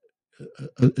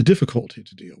difficulty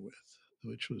to deal with.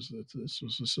 which was that this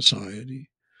was a society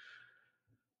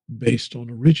based on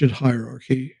a rigid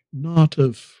hierarchy, not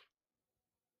of,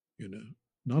 you know,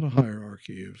 not a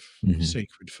hierarchy of Hmm.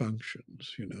 sacred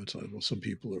functions. It's like, well, some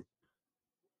people are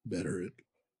better at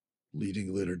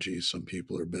leading liturgies, some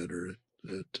people are better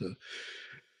at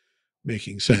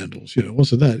making sandals. It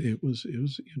wasn't that. It was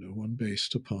one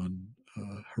based upon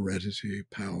heredity,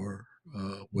 power,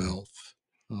 wealth,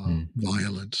 Mm.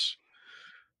 violence,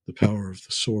 the power of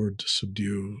the sword to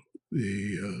subdue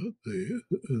the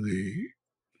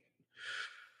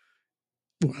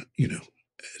well,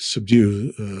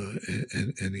 subdue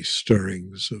any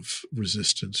stirrings of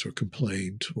resistance or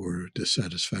complaint or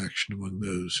dissatisfaction among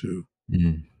those who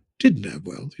Mm. didn't have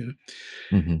wealth.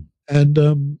 Hmm. And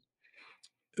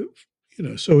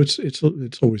so it's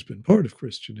always been part of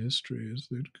Christian history is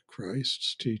that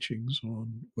Christ's teachings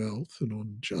on wealth and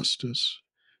on justice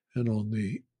and on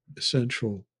the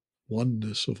essential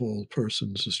oneness of all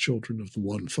persons as children of the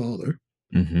one Father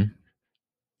Hmm.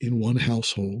 in one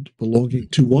household belonging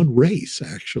to one race,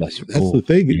 actually. That's, That's the oh,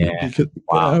 thing, yeah. because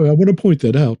Wow. I want to point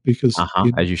that out because Uh-huh.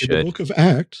 in, As you in the should. book of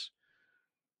Acts,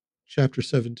 chapter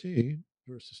 17,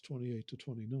 verses 28 to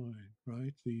 29,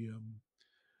 right? The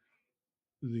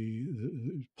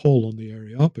Paul on the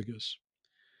Areopagus,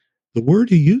 the word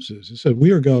he uses, he said,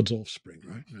 we are God's offspring,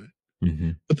 right? Right.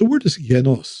 Hmm. But the word is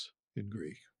genos in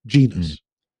Greek, Mm. genus.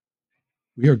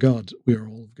 We are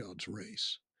all of God's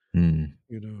race. Mm.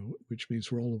 Which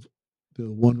means we're all of the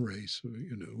one race.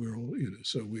 We're all,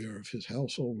 so we are of his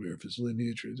household, we are of his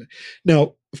lineage.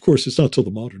 Now, of course, it's not till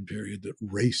the modern period that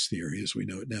race theory, as we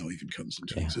know it now, even comes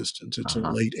into Yeah. existence. It's a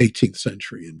Uh-huh. late 18th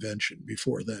century invention.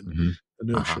 Before then, Hmm.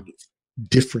 the Uh-huh. notion of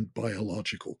different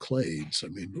biological clades. I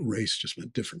mean, race just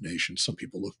meant different nations. Some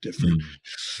people look different, Mm.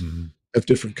 Mhm. have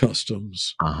different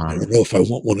customs. I Uh-huh. don't know if I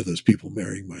want one of those people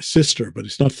marrying my sister, but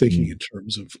it's not thinking Mm. in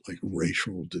terms of like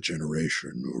racial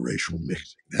degeneration or racial Mhm.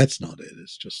 mixing. That's not it.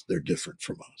 It's just they're different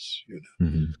from us.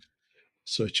 Mhm.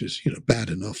 So it's just bad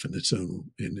enough in its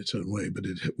own way, but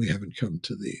we haven't come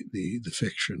to the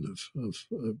fiction of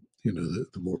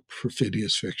the more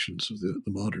perfidious fictions of the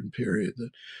modern period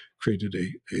that created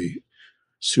a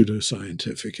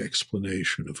pseudoscientific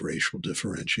explanation of racial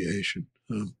differentiation.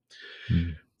 Mm.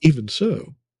 Even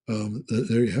so,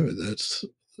 there you have it. That's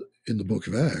in the book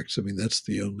of Acts. I mean, that's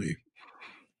the only,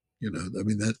 I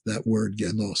mean, that word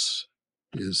genos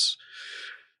is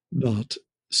not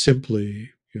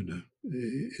simply,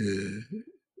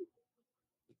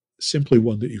 simply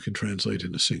one that you can translate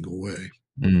in a single way.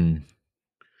 Mm.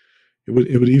 It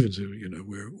would even say,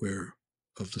 we're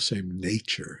of the same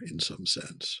nature in some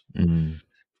sense. Mm.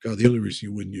 God, the only reason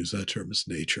you wouldn't use that term is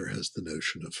nature has the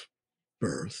notion of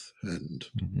birth, and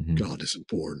Mhm. God isn't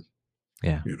born,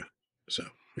 Yeah. you know. So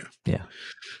yeah. Yeah.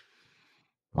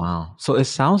 Wow. So it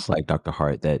sounds like, Dr.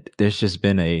 Hart, that there's just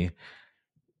been a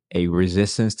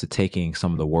resistance to taking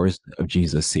some of the words of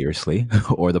Jesus seriously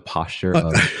or the posture I,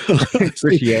 of see,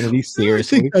 Christianity I think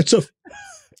seriously. that's a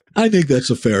I think that's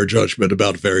a fair judgment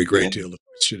about a very great deal of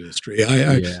Christian history.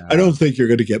 I Yeah. don't think you're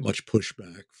going to get much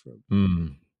pushback from.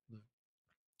 Mm.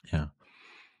 Yeah.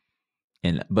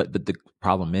 And but the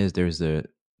problem is the-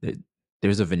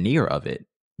 there's a veneer of it.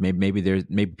 Maybe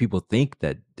people think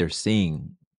that they're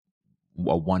seeing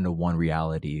a one-to-one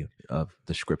reality of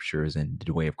the scriptures and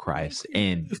the way of Well, Christ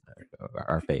and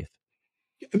our faith.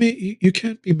 I mean, you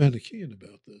can't be Manichaean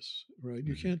about this, right?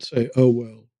 You Mhm. can't say, "Oh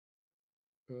well,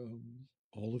 um,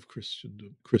 all of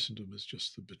Christendom is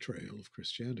just the betrayal of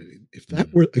Christianity." Mhm. If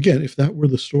that were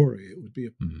the story, it would be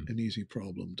Mhm. an easy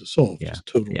problem to solve. Yeah. Just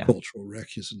total Yeah. cultural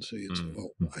recusancy and say,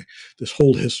 "Oh, Mhm. this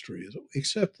whole history is."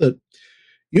 Except that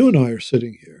you and I are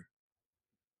sitting here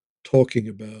talking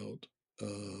about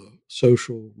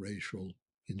social, racial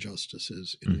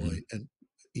injustices in Mhm. light and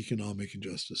economic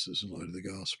injustices in light of the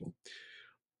gospel,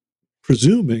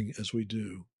 presuming as we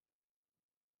do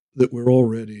that we're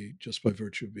already, just by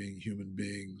virtue of being human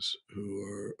beings who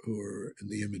are in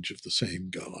the image of the same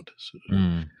God, so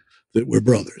Mm. that we're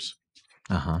brothers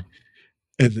Uh-huh.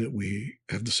 and that we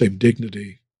have the same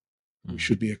dignity, we Mhm.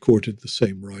 should be accorded the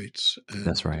same rights,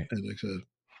 That's and right.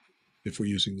 if we're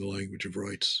using the language of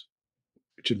rights,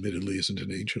 which admittedly isn't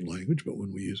an ancient language, but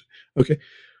when we use it, okay,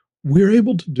 we're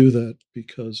able to do that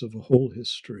because of a whole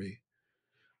history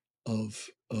of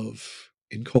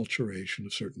enculturation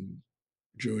of certain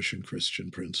Jewish and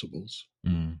Christian principles,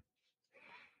 Mm.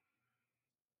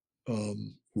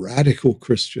 radical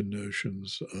Christian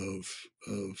notions of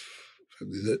I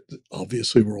mean, that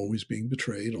obviously were always being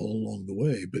betrayed all along the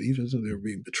way, but even though they were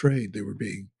being betrayed, they were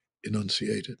being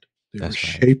enunciated. They were That's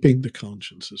right. shaping the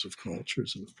consciences of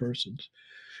cultures and of persons.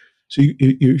 So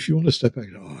if you want to step back,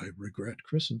 oh, I regret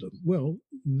Christendom. Well,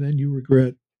 then you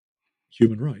regret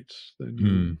human rights. Then you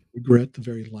Mm. regret the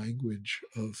very language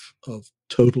of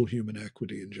total human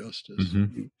equity and justice,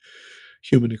 Hmm.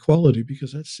 human equality,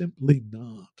 because that's simply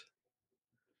not.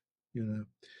 You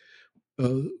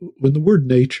know, when the word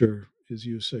nature is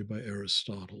used, say, by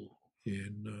Aristotle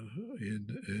in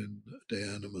De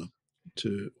Anima,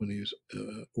 to when he's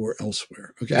or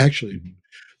elsewhere. Okay, actually, Hmm.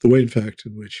 the way, in fact,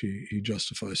 in which he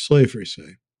justifies slavery,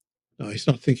 say. Now, he's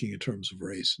not thinking in terms of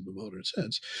race in the modern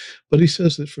sense, but he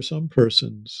says that for some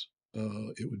persons,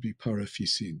 it would be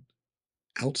paraphysin,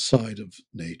 outside of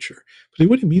nature. But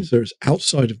what he means there is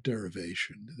outside of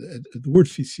derivation. The word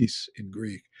physis in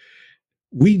Greek,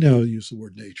 we now use the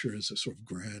word nature as a sort of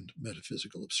grand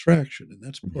metaphysical abstraction, and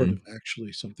that's part of Hmm.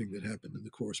 actually something that happened in the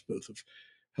course both of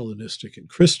Hellenistic and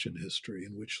Christian history,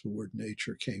 in which the word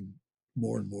nature became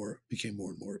more and more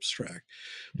abstract.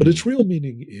 But its Mm. real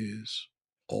meaning is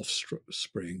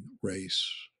offspring, race,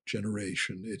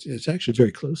 generation. It's actually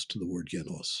very close to the word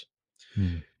genos.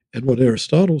 Mm. And what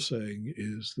Aristotle's saying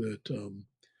is that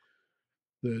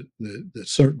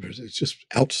certain it's just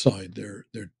outside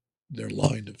their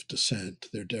line of descent,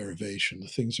 their derivation. The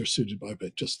things are suited by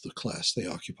just the class they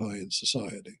occupy in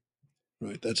society.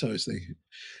 Right. That's how he's thinking.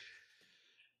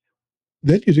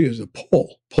 Then you see a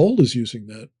Paul. Paul is using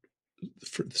that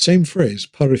same phrase,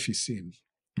 paraphysin,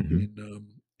 Hmm.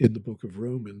 in the book of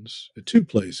Romans at two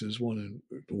places. One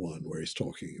where he's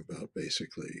talking about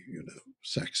basically,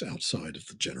 sex outside of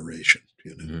the generation.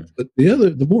 Hmm. But the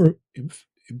other, the more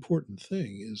important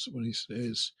thing is when he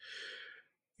says,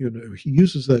 he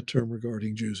uses that term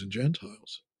regarding Jews and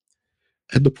Gentiles.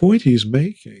 And the point he's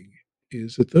making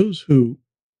is that those who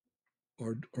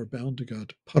are bound to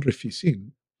God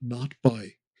paraphysin, not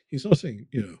by, he's not saying,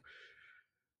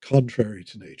 contrary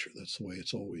to nature. That's the way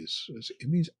it's always, it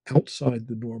means outside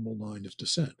the normal line of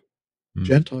descent. Mm.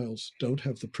 Gentiles don't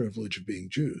have the privilege of being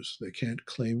Jews. They can't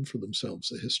claim for themselves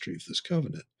the history of this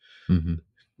covenant. Hmm.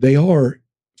 They are,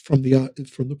 from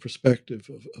the perspective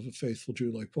of a faithful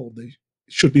Jew like Paul, they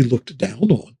should be looked down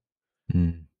on.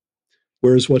 Mm.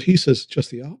 Whereas what he says,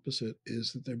 just the opposite,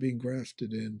 is that they're being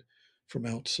grafted in from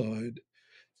outside.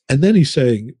 And then he's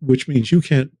saying, which means you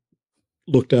can't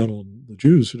look down on the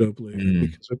Jews who don't believe, Mm.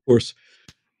 because, of course,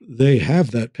 they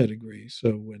have that pedigree.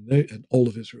 So when and all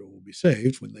of Israel will be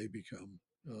saved when they become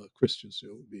Christians.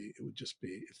 It would just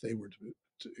be if they were to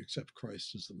accept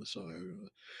Christ as the Messiah,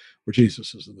 or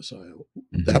Jesus as the Messiah.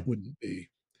 Hmm. That wouldn't be,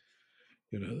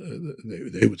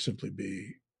 they would simply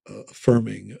be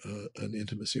affirming an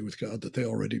intimacy with God that they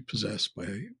already possess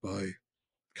by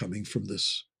coming from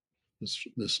this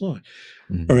line.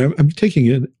 All Mm. right, I'm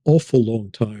taking an awful long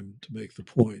time to make the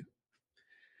point.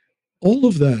 All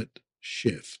of that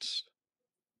shifts,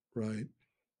 right?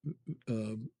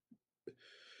 Um,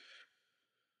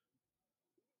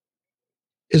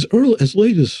 as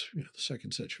late as the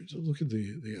second century. So look at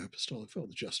the apostolic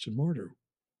father, Justin Martyr.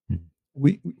 Mm.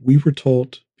 We were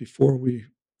taught before we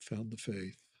found the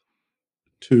faith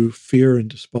to fear and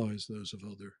despise those of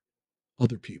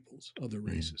other peoples, other Mm.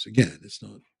 races. Again, it's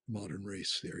not modern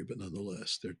race theory, but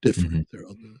nonetheless, they're different. Hmm. They're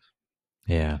other.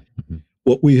 Yeah. Hmm.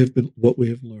 What we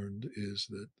have learned is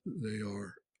that they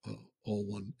are all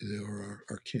one. They are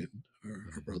our kin,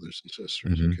 our brothers and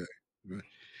sisters. Hmm. Okay, right.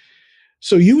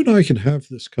 So you and I can have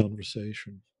this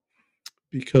conversation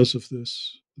because of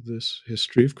this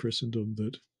history of Christendom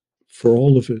that, for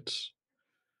all of its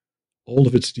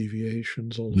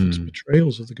deviations, all of its Mm.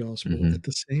 betrayals of the gospel, Hmm. at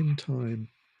the same time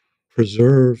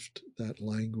preserved that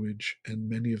language and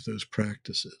many of those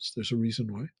practices. There's a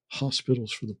reason why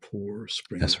hospitals for the poor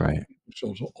spring That's up, right. there's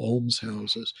also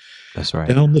almshouses. That's right.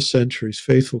 Down the centuries,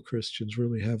 faithful Christians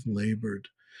really have labored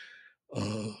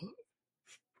uh,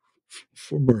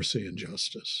 for mercy and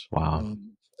justice. Wow.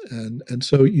 And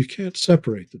so you can't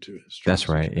separate the two That's histories.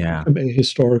 You right. can't Yeah. become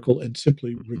ahistorical and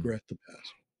simply Mhm. regret the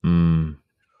past. Mm.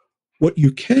 What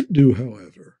you can't do,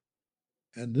 however,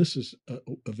 and this is a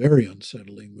very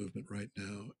unsettling movement right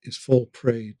now, is fall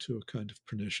prey to a kind of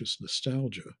pernicious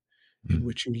nostalgia in Mm.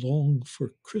 which you long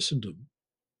for Christendom,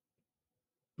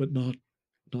 but not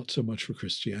so much for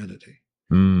Christianity.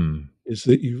 Mm. Is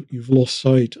that you've lost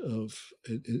sight of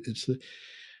it's the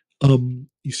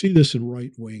you see this in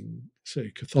right wing, say,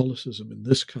 Catholicism in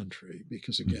this country,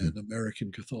 because again, Mhm.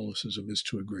 American Catholicism is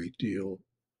to a great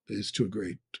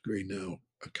degree now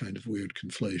a kind of weird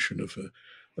conflation of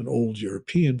an old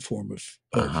European form of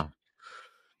Uh-huh.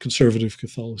 conservative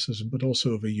Catholicism, but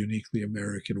also of a uniquely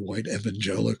American white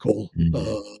evangelical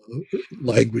Mhm.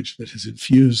 language that has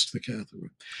infused the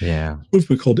Catholic Yeah.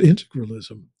 movement called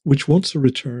integralism, which wants a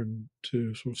return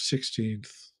to sort of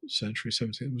 16th, century,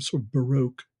 17th. It was sort of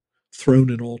Baroque, throne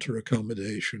and altar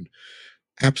accommodation,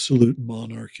 absolute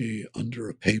monarchy under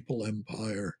a papal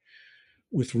empire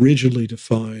with rigidly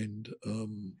defined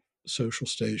social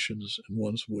stations, and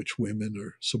ones in which women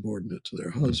are subordinate to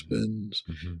their Mhm. husbands.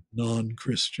 Mhm. Non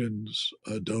Christians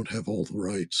don't have all the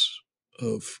rights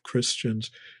of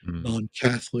Christians. Mm. Non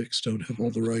Catholics don't have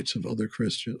all the rights of other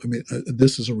Christians. I mean,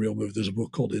 this is a real move. There's a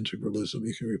book called Integralism.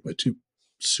 You can read by two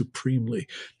supremely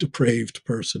depraved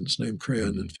persons named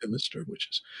Crayon and Mhm. Phimister, which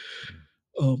is.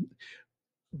 Mm. Um,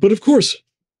 but of course,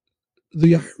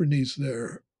 the ironies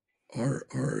there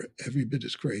are every bit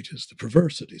as great as the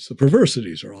perversities. The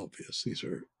perversities are obvious. These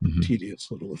are Mhm. tedious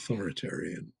little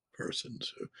authoritarian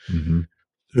persons Mhm.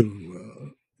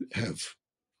 who have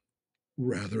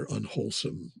rather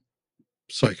unwholesome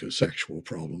psychosexual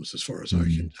problems, as far as I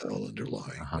can Mhm. tell,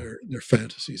 underlying Uh-huh. their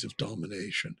fantasies of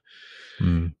domination.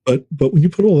 Mm. But when you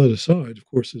put all that aside, of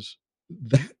course, is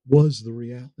that was the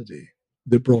reality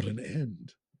that brought an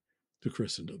end to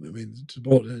Christendom. I mean, to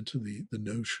brought an end to the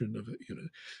notion of it.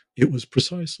 It was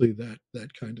precisely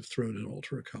that kind of throne and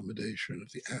altar accommodation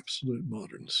of the absolute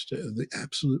modern state, the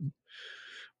absolute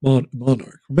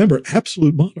monarch. Remember,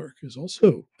 absolute monarch is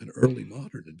also an early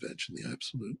modern invention. The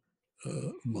absolute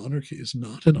monarchy is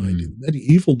not an idea. Mm. The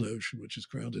medieval notion, which is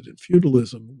grounded in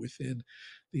feudalism within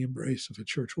the embrace of a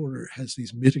church order, has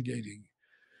these mitigating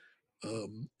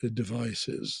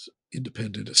devices,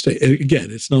 independent estate. And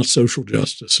again, it's not social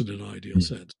justice in an ideal Mm.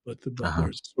 sense, but Uh-huh.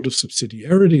 there's sort of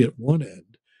subsidiarity at one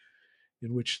end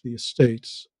in which the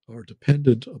estates are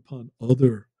dependent upon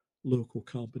other local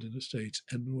competent estates,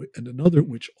 and another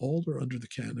which all are under the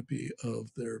canopy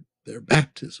of their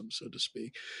baptism, so to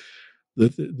speak.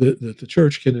 That the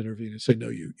church can intervene and say, no,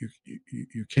 you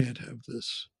can't have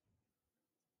this.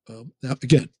 Now,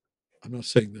 again, I'm not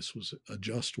saying this was a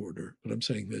just order, but I'm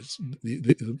saying that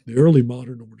the early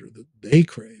modern order that they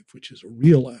crave, which is a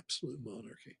real absolute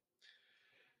monarchy,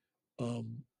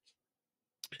 um,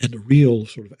 and a real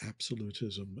sort of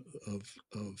absolutism of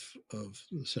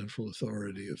the central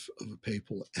authority of a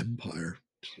papal empire.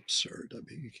 It's absurd. I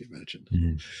mean, you can imagine.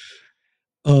 Mm.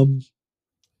 Um,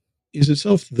 is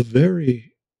itself the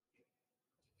very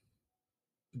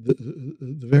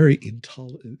the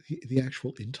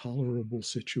actual intolerable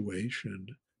situation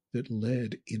that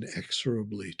led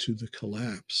inexorably to the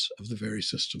collapse of the very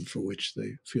system for which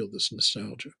they feel this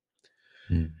nostalgia.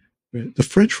 Mm. Right? The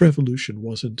French Revolution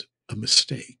wasn't a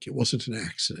mistake. It wasn't an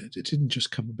accident. It didn't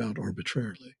just come about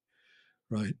arbitrarily,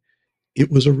 right? It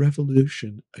was a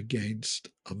revolution against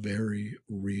a very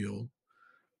real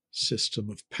system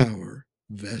of power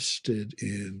vested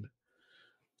in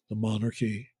the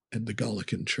monarchy and the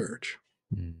Gallican church.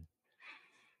 Mm.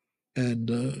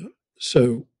 And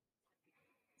so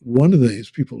one of the things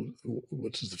people,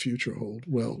 what does the future hold?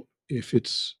 Well, if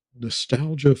it's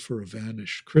nostalgia for a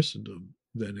vanished Christendom,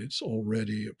 then it's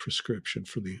already a prescription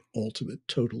for the ultimate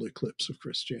total eclipse of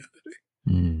Christianity.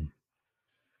 Mm.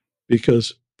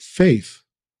 Because faith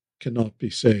cannot be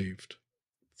saved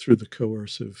through the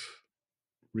coercive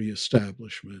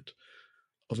reestablishment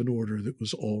of an order that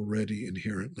was already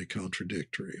inherently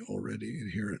contradictory, already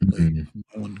inherently Mm.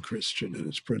 non Christian in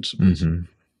its principles. Mhm.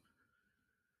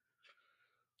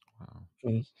 Wow.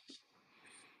 Uh,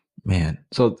 Man,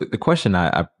 so the question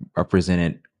I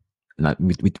presented, and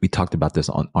we talked about this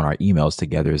on our emails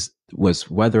together, was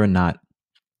whether or not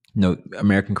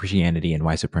American Christianity and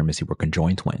white supremacy were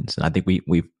conjoined twins, and I think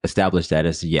we've established that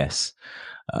as yes.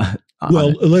 On well,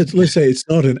 it. let's say it's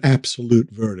not an absolute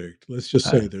verdict. Let's just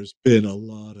Uh, say there's been a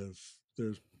lot of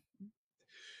there's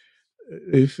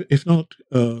if not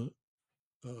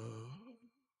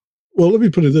well, let me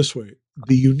put it this way: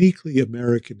 the uniquely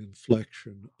American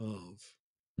inflection of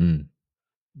mm.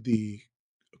 the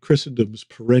Christendom's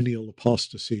perennial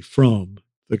apostasy from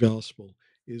the gospel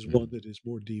is one Mm. that is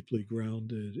more deeply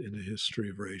grounded in a history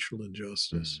of racial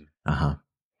injustice Mm. Uh-huh.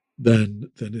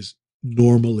 than is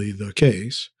normally the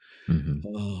case,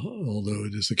 Mm-hmm. although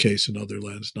it is the case in other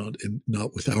lands,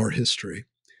 not with our history,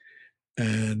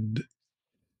 and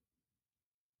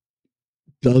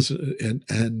does and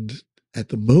at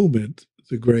the moment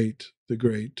the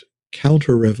great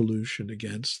counter revolution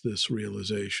against this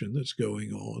realization that's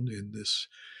going on in this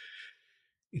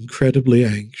incredibly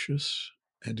anxious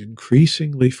and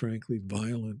increasingly, frankly,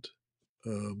 violent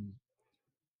um,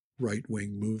 right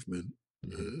wing movement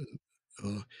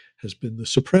Mm-hmm. has been the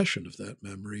suppression of that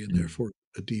memory and Mm. therefore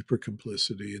a deeper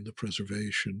complicity in the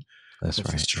preservation That's of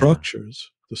the right. Yeah.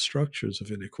 structures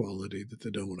of inequality that they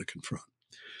don't want to confront.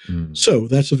 Mm. So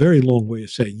that's a very long way of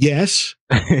saying yes.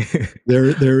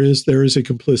 There is a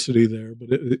complicity there, but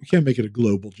you can't make it a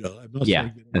global job. I'm not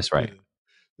Yeah, saying that's right.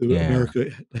 Yeah.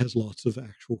 America has lots of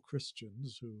actual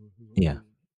Christians Yeah. who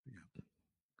yeah.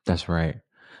 That's right.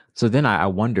 So then I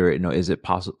wonder, is it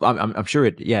possible? I'm sure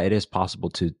it. Yeah, it is possible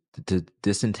to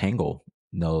disentangle,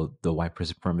 the white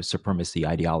supremacy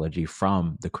ideology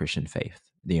from the Christian faith,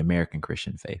 the American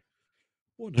Christian faith.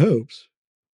 One hopes,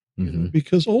 Hmm.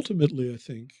 because ultimately, I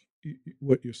think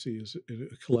what you see is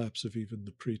a collapse of even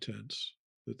the pretense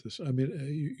that this. I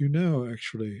mean, you now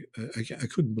actually, I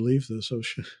couldn't believe this.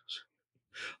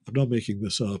 I'm not making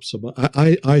this up. So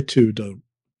I too don't.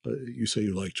 You say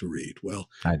you like to read. Well,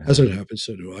 I as know. it happens,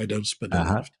 so do I. Don't spend a Uh lot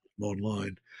huh. of time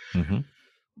online, Hmm.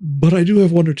 but I do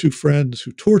have one or two friends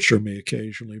who torture me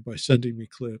occasionally by sending me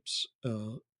clips,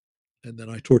 and then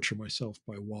I torture myself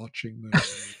by watching them.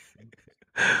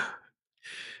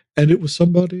 And it was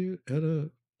somebody at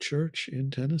a church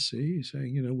in Tennessee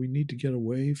saying, we need to get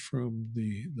away from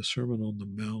the Sermon on the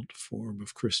Mount form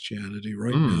of Christianity.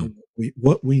 Right now, Mm,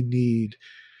 what we need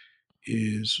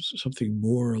is something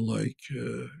more like,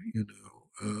 the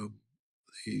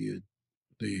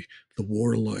the the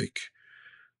warlike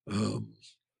um,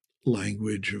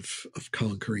 language of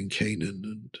conquering Canaan,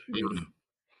 and mm.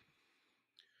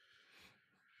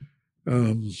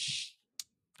 um,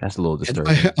 That's a little and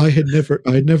disturbing. I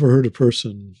had never heard a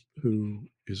person who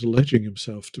is alleging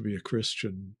himself to be a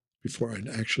Christian before. I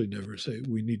actually never say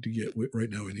we need to get right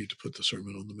now. We need to put the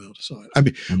Sermon on the Mount aside. I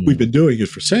mean, we've Mm. been doing it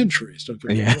for centuries. Don't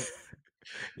get me Yeah. wrong,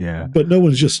 Yeah. but no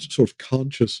one's just sort of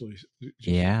consciously, just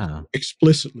Yeah.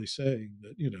 explicitly saying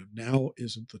that now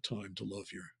isn't the time to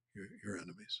love your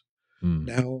enemies. Mm,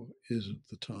 Now isn't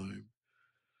the time.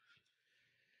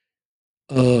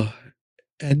 Uh,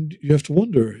 and you have to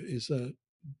wonder: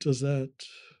 does that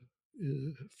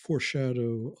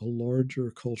foreshadow a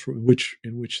larger cultural in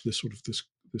which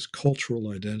this cultural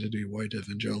identity, white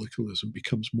evangelicalism,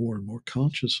 becomes more and more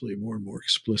consciously, more and more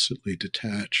explicitly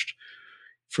detached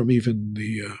from even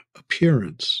the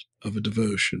appearance of a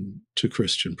devotion to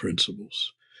Christian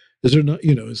principles? Is there not,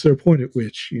 is there a point at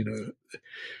which,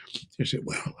 you say,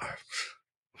 well,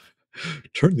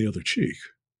 turn the other cheek?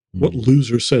 What mm,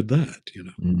 loser said that?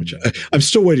 Which mm. I'm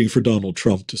still waiting for Donald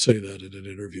Trump to say that in an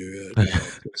interview yet.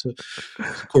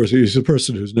 Of course, he's a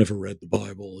person who's never read the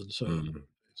Bible, and so Mm,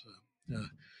 yeah.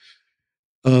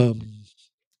 Um,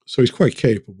 so he's quite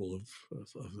capable of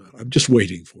that. I'm just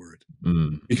waiting for it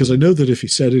mm, because I know that if he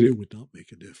said it, it would not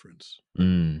make a difference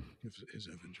mm. if his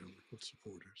evangelical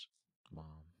supporters. Wow.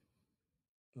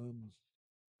 Um,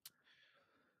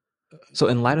 uh, So,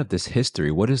 in light of this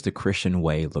history, what does the Christian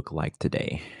way look like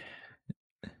today?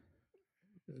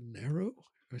 Narrow,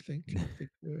 I think.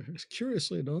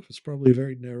 Curiously enough, it's probably a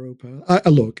very narrow path. I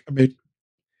look. I mean,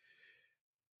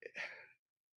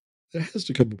 there has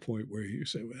to come a point where you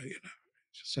say, well, you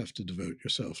just have to devote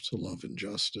yourself to love and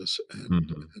justice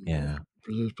and walk. Yeah.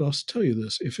 But I'll tell you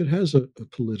this: if it has a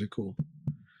political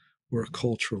or a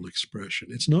cultural expression,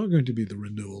 it's not going to be the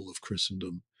renewal of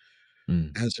Christendom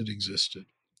Mm, as it existed,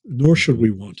 nor should mhm,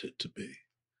 we want it to be.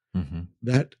 mhm,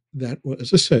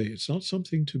 As I say, it's not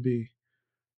something to be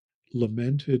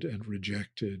lamented and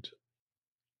rejected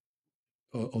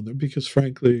on them, because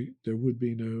frankly, there would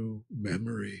be no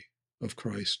memory of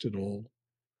Christ at all,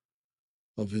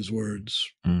 of his words.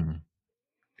 mm,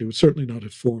 It would certainly not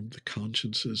have formed the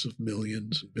consciences of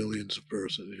millions and billions of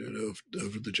persons,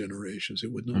 over the generations.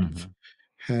 It would not have mhm.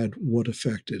 had what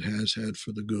effect it has had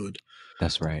for the good.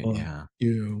 That's right. Uh, Yeah.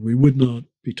 we would not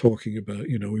be talking about,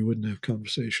 we wouldn't have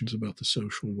conversations about the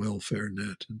social welfare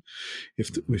net, and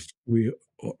Mhm, if we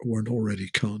weren't already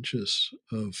conscious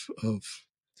of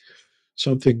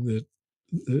something that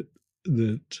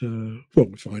well,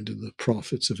 we find in the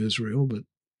prophets of Israel, but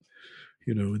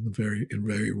in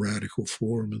very radical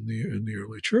form in the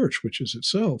early church, which is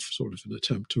itself sort of an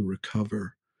attempt to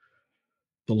recover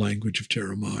the language of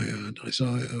Jeremiah and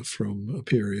Isaiah from a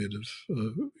period of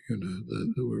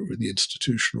where the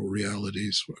institutional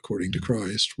realities, according to mhm,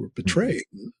 Christ, were mhm,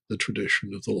 betraying the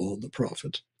tradition of the law and the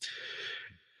prophet.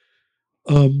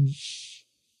 Um,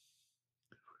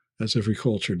 as every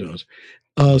culture does.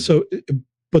 mhm.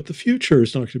 But the future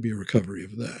is not going to be a recovery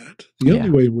of that. The only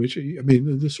Yeah. way in which, I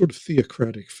mean, the sort of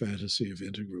theocratic fantasy of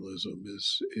integralism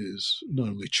is not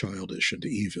only childish and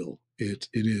evil, it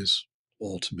is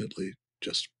ultimately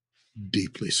just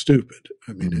deeply stupid.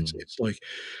 I mean, Mm. it's like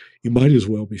you might as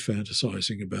well be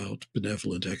fantasizing about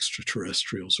benevolent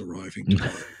extraterrestrials arriving to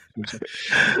Earth,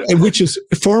 and which is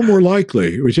far more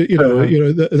likely. Which Uh,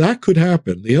 that could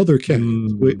happen. The other can't.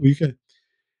 mm, We can.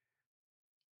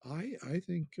 I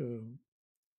think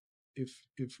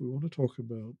if we want to talk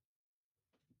about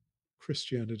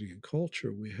Christianity and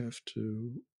culture, we have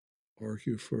to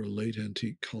argue for a late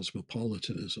antique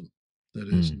cosmopolitanism. That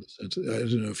is, in Mm. the sense, I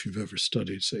don't know if you've ever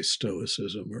studied, say,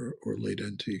 Stoicism or late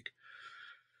antique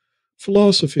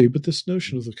philosophy, but this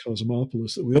notion of the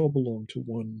cosmopolis, that we all belong to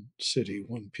one city,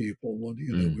 one people, one,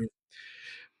 Mm.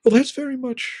 well, that's very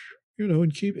much,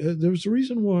 and there's a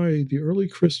reason why the early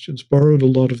Christians borrowed a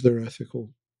lot of their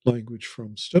ethical language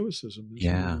from Stoicism, as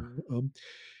Yeah.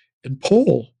 and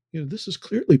Paul, this is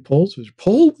clearly Paul's vision.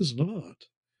 Paul was not.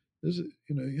 This is,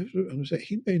 you have to understand,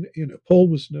 Paul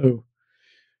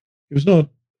he was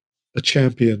not a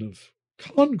champion of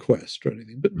conquest or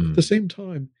anything, but at the Mm. same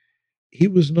time, he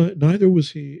was not. Neither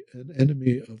was he an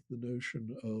enemy of the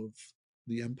notion of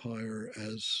the empire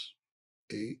as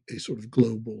a sort of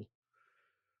global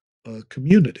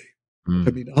community. I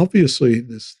Mm. mean, obviously, at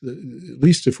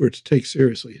least if we're to take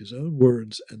seriously his own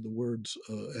words and the words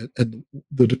and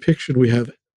the depiction we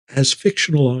have, as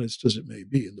fictionalized as it may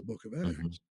be in the Book of Mhm.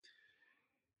 Acts,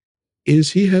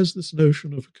 is he has this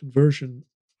notion of a conversion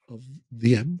of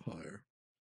the empire,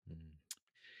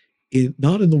 Mm.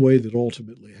 not in the way that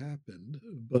ultimately happened,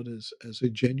 but as a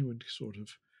genuine sort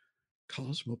of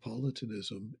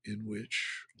cosmopolitanism in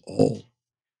which all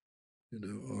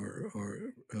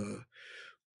are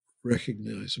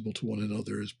recognizable to one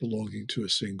another as belonging to a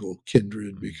single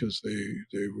kindred Mhm. because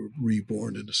they were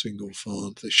reborn in a single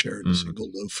font. They share in a Mm.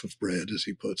 single loaf of bread, as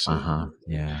he puts it. Uh-huh.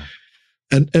 Yeah.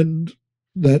 And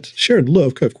that shared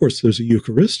love, of course, there's a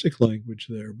Eucharistic language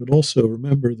there, but also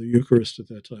remember the Eucharist at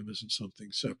that time isn't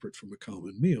something separate from a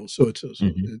common meal. So it's also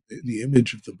Mhm. the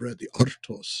image of the bread, the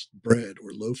artos, bread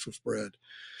or loaf of bread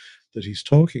that he's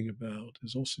talking about,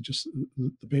 is also just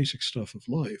the basic stuff of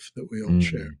life that we all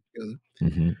share Mm. together.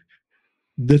 Mhm.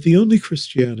 That the only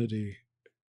Christianity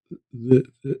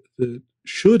that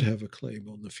should have a claim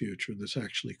on the future that's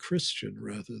actually Christian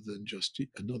rather than just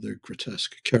another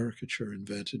grotesque caricature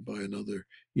invented by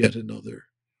yet another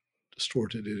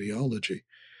distorted ideology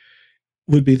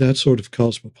would be that sort of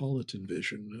cosmopolitan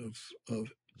vision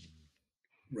of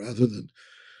rather than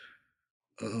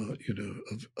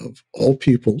of all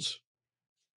peoples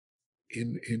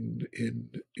in in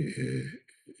in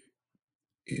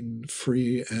in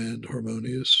free and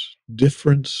harmonious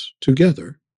difference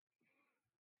together.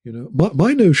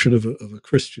 My notion of a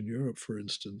Christian Europe, for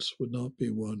instance, would not be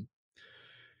one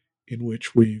in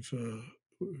which we've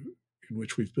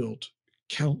built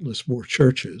countless more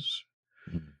churches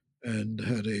Mm. and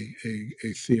had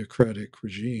a theocratic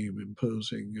regime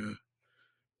imposing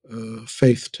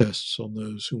faith tests on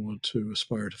those who want to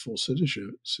aspire to full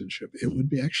citizenship. It Mm.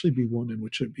 would actually be one in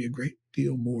which there'd be a great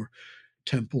deal more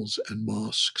temples and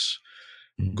mosques,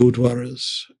 Mm.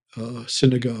 gurdwaras,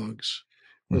 synagogues,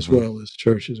 as Mhm. well as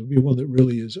churches. It would be one that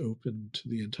really is open to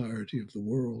the entirety of the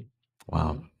world.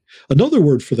 Wow. Another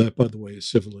word for that, by the way, is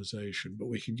civilization, but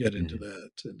we can get into Mhm.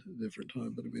 that in a different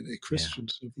time. But I mean, a Yeah. Christian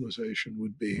civilization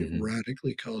would be Mhm.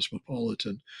 radically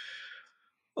cosmopolitan.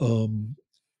 Um,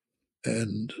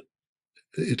 and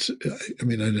I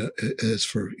mean, as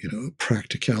for,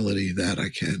 practicality, that I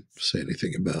can't say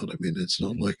anything about. I mean, it's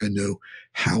not Mhm. like I know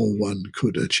how one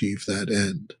could achieve that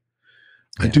end.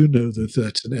 I Yeah. do know that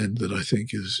that's an end that I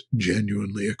think is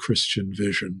genuinely a Christian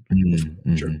vision of Mm.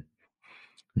 culture. Mhm.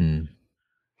 Mm.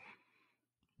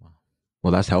 Wow.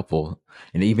 Well, that's helpful.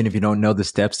 And even if you don't know the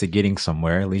steps to getting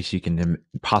somewhere, at least you can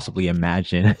possibly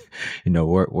imagine,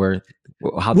 where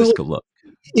how this Well, could look.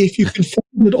 if you can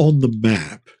find it on the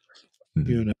map,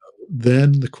 you Mm. know,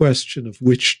 then the question of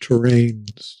which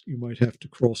terrains you might have to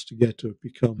cross to get to it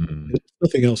Mm. if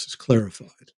nothing else is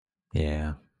clarified.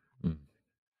 Yeah. Mm.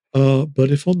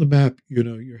 But if on the map,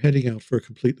 you're heading out for a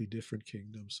completely different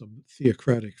kingdom, some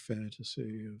theocratic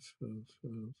fantasy of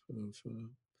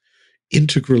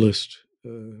integralist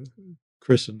uh,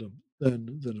 Christendom,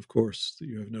 then of course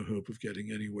you have no hope of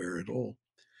getting anywhere at all.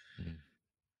 Mm.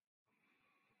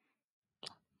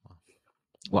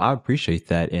 Well, I appreciate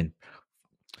that. And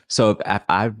so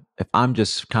if I'm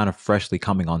just kind of freshly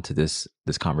coming onto this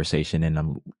conversation and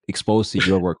I'm exposed to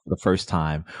your work for the first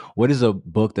time, what is a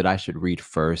book that I should read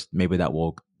first? Maybe that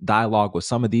will dialogue with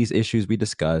some of these issues we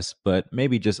discuss, but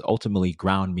maybe just ultimately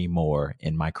ground me more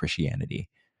in my Christianity.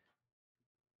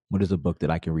 What is a book that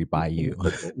I can read by you?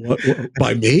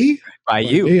 By me? By By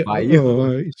you, me? by you.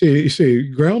 Oh, you see,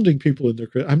 grounding people in their.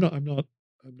 I'm not a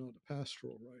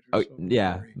pastoral writer, Oh so I'm not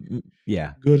yeah, very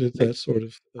yeah. good at Like, that sort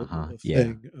of uh-huh. Yeah.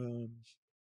 thing.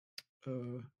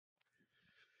 Uh,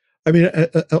 I mean,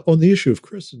 on the issue of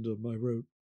Christendom, I wrote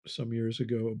some years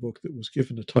ago a book that was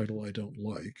given a title I don't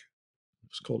like.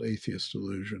 It's called Atheist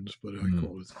Illusions, but I Mm,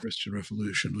 call it the Christian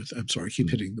Revolution. I'm sorry, I keep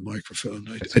mm. hitting the microphone.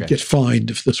 That's I'd okay. get fined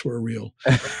if this were a real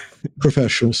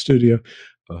professional studio.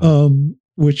 Uh-huh. Um,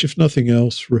 which, if nothing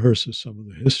else, rehearses some of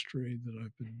the history that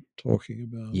I've been talking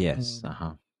about. Yes.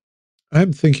 Uh-huh.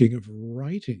 I'm thinking of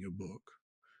writing a book.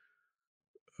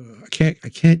 I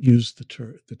can't use the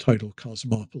title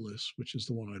Cosmopolis, which is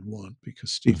the one I'd want,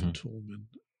 because Stephen Hmm. Toulmin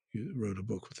wrote a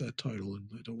book with that title, and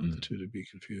I don't want the two to be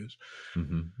confused.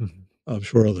 Hmm. Hmm. I'm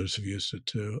sure others have used it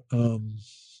too.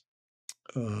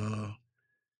 Uh,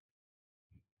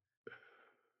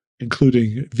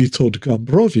 Including Witold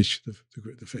Gombrowicz,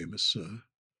 the famous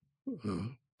uh,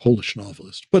 Polish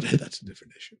novelist. But that's a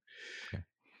different issue. Okay.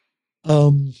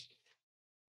 Um,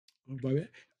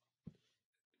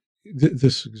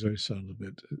 this is going to sound a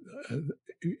bit.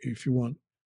 If you want,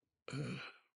 uh,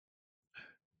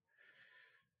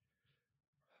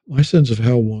 my sense of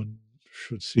how one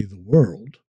should see the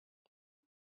world,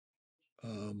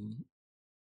 um,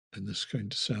 and this is going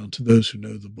to sound to those who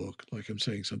know the book like I'm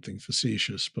saying something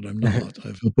facetious, but I'm not. I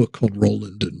have a book called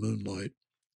Roland and Moonlight,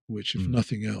 which, if Mm,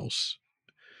 nothing else,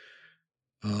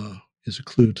 is a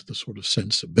clue to the sort of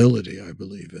sensibility I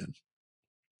believe in.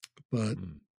 But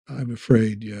mm. I'm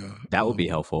afraid, yeah, That would be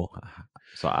helpful.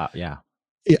 So, yeah.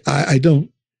 yeah, I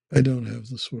don't have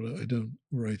the sort of, I don't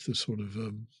write the sort of,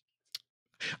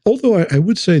 although I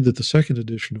would say that the second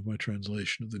edition of my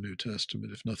translation of the New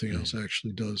Testament, if nothing else, Mm,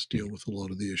 actually does deal with a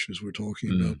lot of the issues we're talking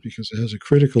about, mm, because it has a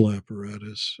critical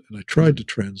apparatus. And I tried mm. to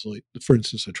translate, for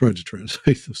instance, I tried to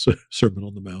translate the Sermon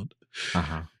on the Mount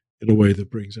Uh-huh. in a way that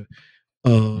brings it.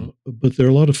 Mm, But there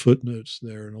are a lot of footnotes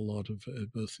there, and a lot of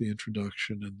both the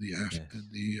introduction and yes.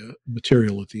 the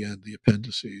material at the end, the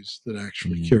appendices that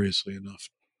actually, Mm, curiously enough,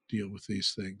 deal with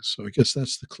these things. So I guess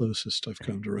that's the closest I've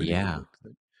come to writing a yeah. book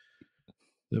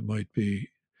that might be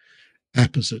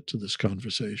apposite to this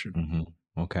conversation. Hmm.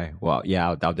 Okay. Well, yeah,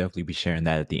 I'll definitely be sharing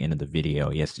that at the end of the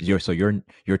video. Yes.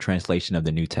 Your translation of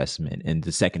the New Testament and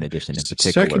the second edition in Second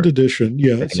particular. edition,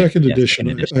 yeah, second Yes, edition.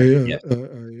 second edition. Yes.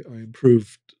 I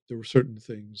improved. There were certain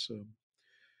things.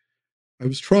 I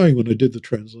was trying when I did the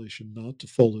translation not to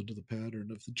fall into the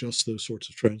pattern of just those sorts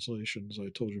of translations I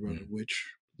told you about, Mm, in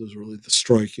which those really the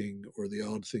striking or the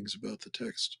odd things about the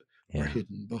text are yeah.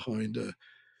 hidden behind a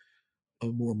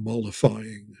more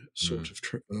mollifying sort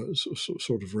Mm, of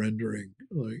sort of rendering,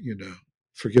 like,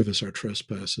 forgive us our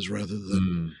trespasses, rather than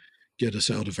mm, get us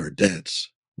out of our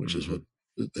debts, which is what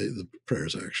hmm. the prayer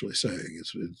is actually saying.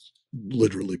 It's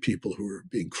literally people who are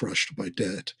being crushed by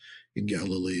debt in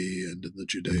Galilee and in the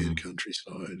Judean Mm,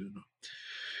 countryside.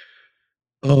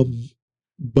 Um,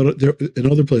 but there, in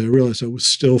other places, I realized I was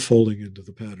still falling into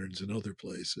the patterns in other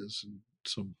places,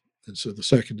 and so the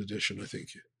second edition, I think,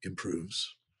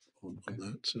 improves on okay.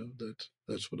 that. So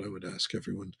that's what I would ask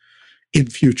everyone in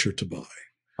future to buy.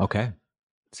 Okay.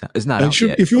 It's not And out should,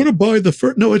 yet. if you So. want to buy the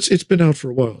first, no, it's been out for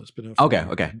a while. It's been out for a Okay.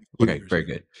 year, Okay. a few Okay. years. Very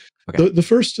Yeah. good. Okay. The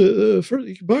first, you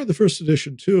can buy the first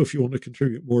edition too if you want to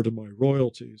contribute more to my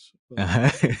royalties. But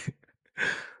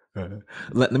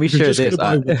Let me if you're share just going this. to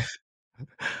buy one,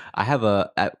 I have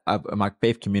in my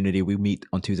faith community, we meet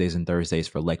on Tuesdays and Thursdays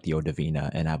for Lectio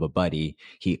Divina, and I have a buddy.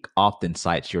 He often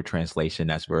cites your translation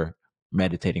as we're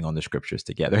meditating on the scriptures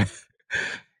together.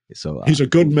 So, he's a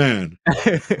good man.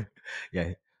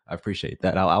 yeah, I appreciate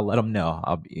that. I'll let him know.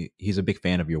 He's a big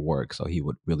fan of your work, so he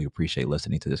would really appreciate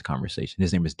listening to this conversation.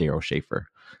 His name is Daryl Schaefer.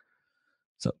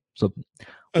 So,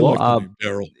 I well, like the name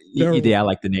Daryl. yeah, Daryl, I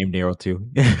like the name Daryl too.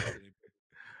 good name.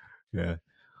 Yeah,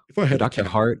 If I so had a Dr. cat, I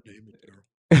Hart, would name it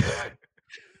Daryl.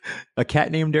 a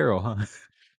cat named Daryl, huh?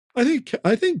 I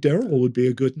think Daryl would be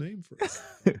a good name for a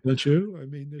cat. Don't you? I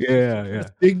mean, there's just a Yeah, kind of yeah,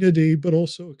 dignity, but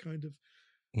also a kind of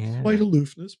slight yeah.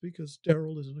 aloofness, because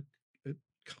Daryl isn't a,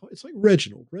 it's like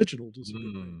Reginald. Reginald is a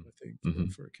good name, Mm. I think,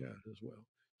 Mhm, for a cat as well.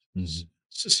 mhm.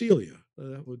 Cecilia,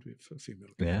 that would be a female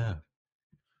cat. Yeah.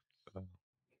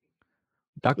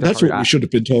 Dr. That's Hart, what we should have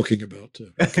been talking about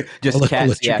too. Okay, just I'll cats,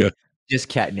 let you yeah, go. just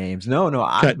cat names. No,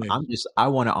 Cat I'm names. just I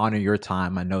wanna honor your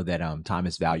time. I know that, time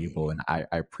is valuable, Oh, and I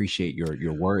appreciate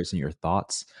your words and your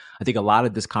thoughts. I think a lot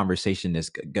of this conversation is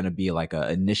gonna be like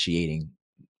a initiating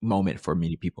moment for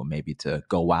many people maybe to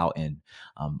go out and,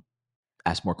 um,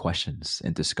 ask more questions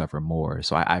and discover more.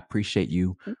 So I appreciate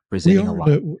you we presenting a are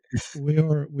at lot. a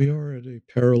we are at a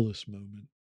perilous moment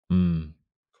Mm,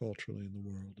 culturally in the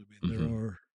world. I mean, there mhm.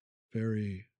 are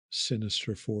very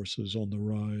sinister forces on the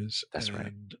rise, That's right.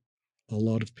 and a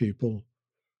lot of people,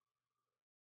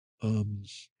 um,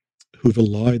 who've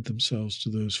allied themselves to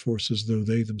those forces, though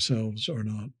they themselves are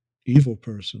not evil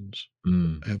persons,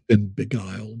 Mm, have been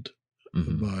beguiled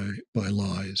mhm. by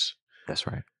lies. That's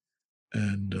right.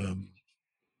 And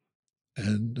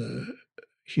and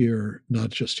here, not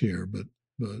just here, but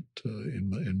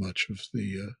in much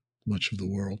of the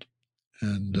world.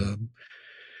 And Mm,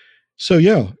 So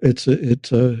yeah,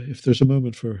 if there's a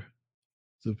moment for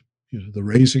the the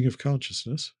raising of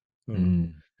consciousness.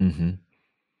 Mm, hmm.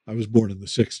 I was born in the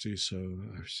 '60s, so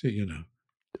I see,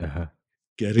 Uh-huh.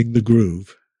 getting the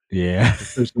groove. Yeah.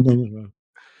 If there's a moment,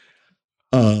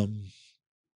 um,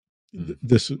 Mm,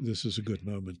 this is a good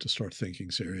moment to start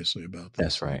thinking seriously about these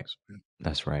that's right. things. Yeah.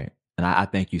 That's right. And I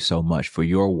thank you so much for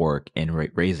your work in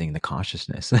raising the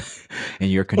consciousness and Well, no,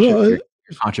 your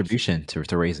contribution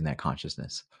to raising that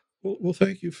consciousness. well,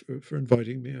 thank you for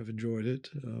inviting me. I've enjoyed it,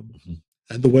 Mhm.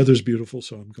 and the weather's beautiful,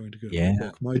 so I'm going to go Yeah.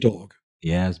 walk my dog.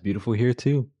 Yeah. It's beautiful here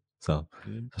too. So,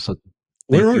 Yeah. so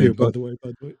Where thank are you. you, Enjoy. by the way?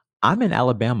 By the way, I'm in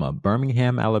Alabama,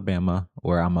 Birmingham, Alabama,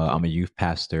 where okay. I'm a youth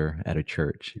pastor at a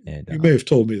church. And, You may have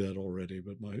told me that already,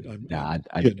 but yeah,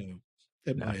 I'm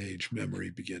at no, my age,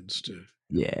 memory begins to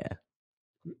yeah.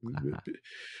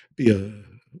 be a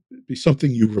be something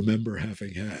you remember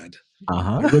having had. I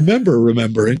Uh-huh. remember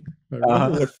remembering. I remember Uh-huh.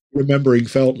 what remembering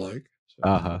felt like. So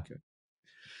Uh-huh. okay,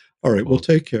 all right. Well, Well,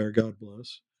 take care. God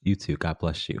bless. you too. God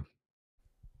bless you.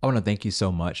 I want to thank you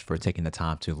so much for taking the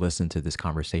time to listen to this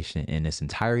conversation in its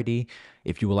entirety.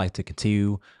 If you would like to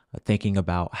continue thinking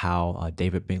about how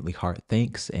David Bentley Hart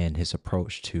thinks and his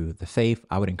approach to the faith,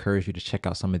 I would encourage you to check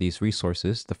out some of these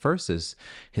resources. The first is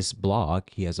his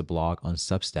blog. He has a blog on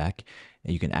Substack,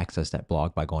 and you can access that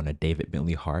blog by going to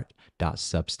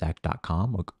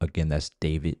davidbentleyhart.substack.com. Again, that's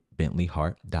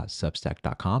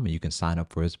davidbentleyhart.substack.com, and you can sign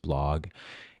up for his blog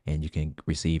and you can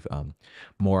receive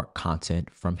more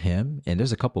content from him. And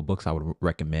there's a couple of books I would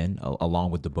recommend along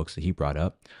with the books that he brought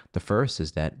up. The first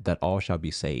is that all shall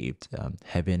be saved,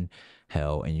 heaven,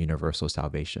 hell, and universal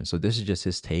salvation. So this is just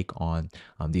his take on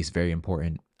these very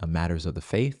important matters of the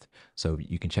faith. So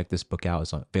you can check this book out.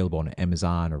 It's available on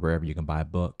Amazon or wherever you can buy a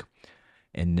book.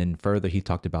 And then further, he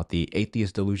talked about the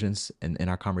atheist delusions in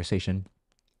our conversation.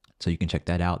 So you can check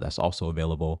that out. That's also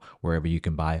available wherever you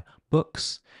can buy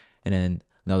books. And then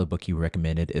another book he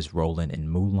recommended is Rolling in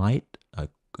Moonlight.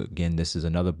 Again, this is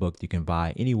another book you can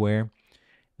buy anywhere.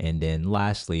 And then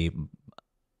lastly,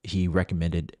 he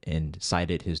recommended and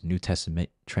cited his New Testament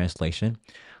translation.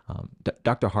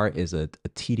 Dr. Hart is a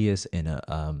tedious and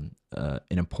an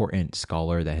important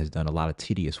scholar that has done a lot of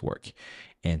tedious work,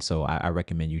 and so I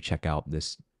recommend you check out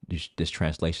this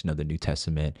translation of the New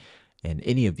Testament and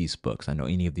any of these books. I know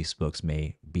any of these books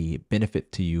may be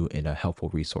benefit to you and a helpful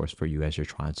resource for you as you're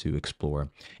trying to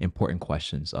explore important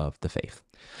questions of the faith.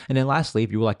 And then lastly,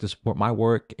 if you would like to support my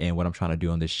work and what I'm trying to do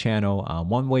on this channel,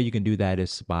 one way you can do that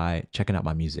is by checking out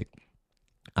my music.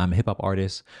 I'm a hip hop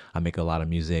artist. I make a lot of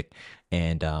music,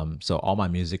 and so all my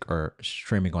music are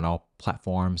streaming on all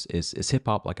platforms. Is hip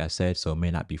hop, like I said, so it may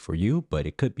not be for you, but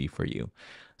it could be for you.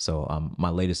 So my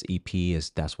latest EP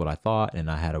is "That's What I Thought,"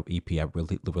 and I had an EP I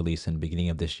released in the beginning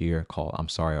of this year called "I'm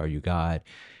Sorry, Are You God,"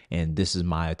 and this is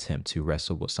my attempt to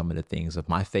wrestle with some of the things of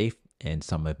my faith and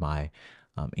some of my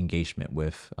engagement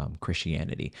with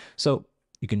Christianity. So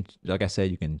you can, like I said,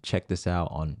 you can check this out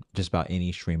on just about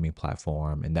any streaming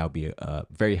platform, and that would be a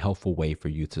very helpful way for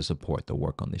you to support the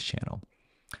work on this channel.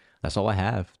 That's all I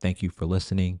have. Thank you for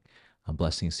listening.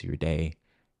 Blessings to your day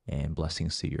and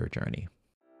blessings to your journey.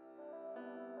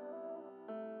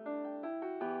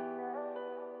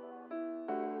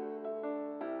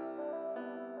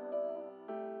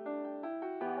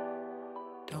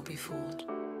 Don't be fooled.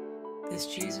 This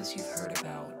Jesus you've heard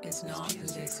about is not who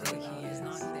they say he is.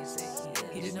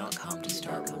 He did not come to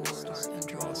start wars and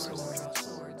draw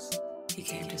swords. He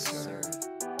came to serve.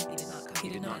 He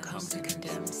did not come to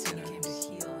condemn sinners.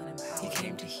 He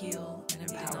came to heal and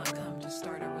empower.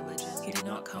 He did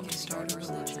not come to start a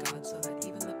religion.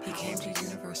 He came to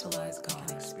universalize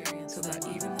God so that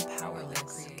even the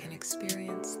powerless can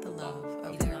experience the love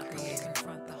of their Creator.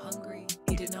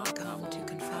 He did not come to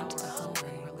confront the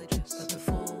hungry, but the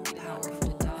full,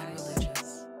 powerful, and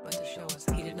religious.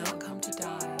 He did not come to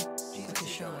die, but to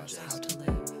show us how to live.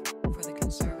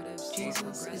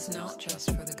 Jesus is not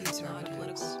just for the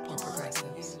conservatives or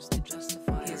progressives.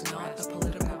 He is not a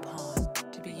political pawn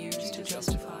to be used to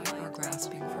justify our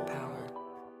grasping for power.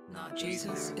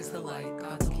 Jesus is the light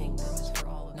God's kingdom is for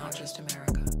all, not just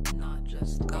America.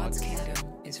 God's kingdom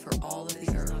is for all of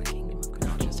the earth,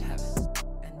 not just heaven.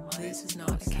 This is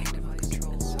not a kingdom of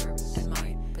control and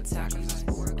might, but sacrifice.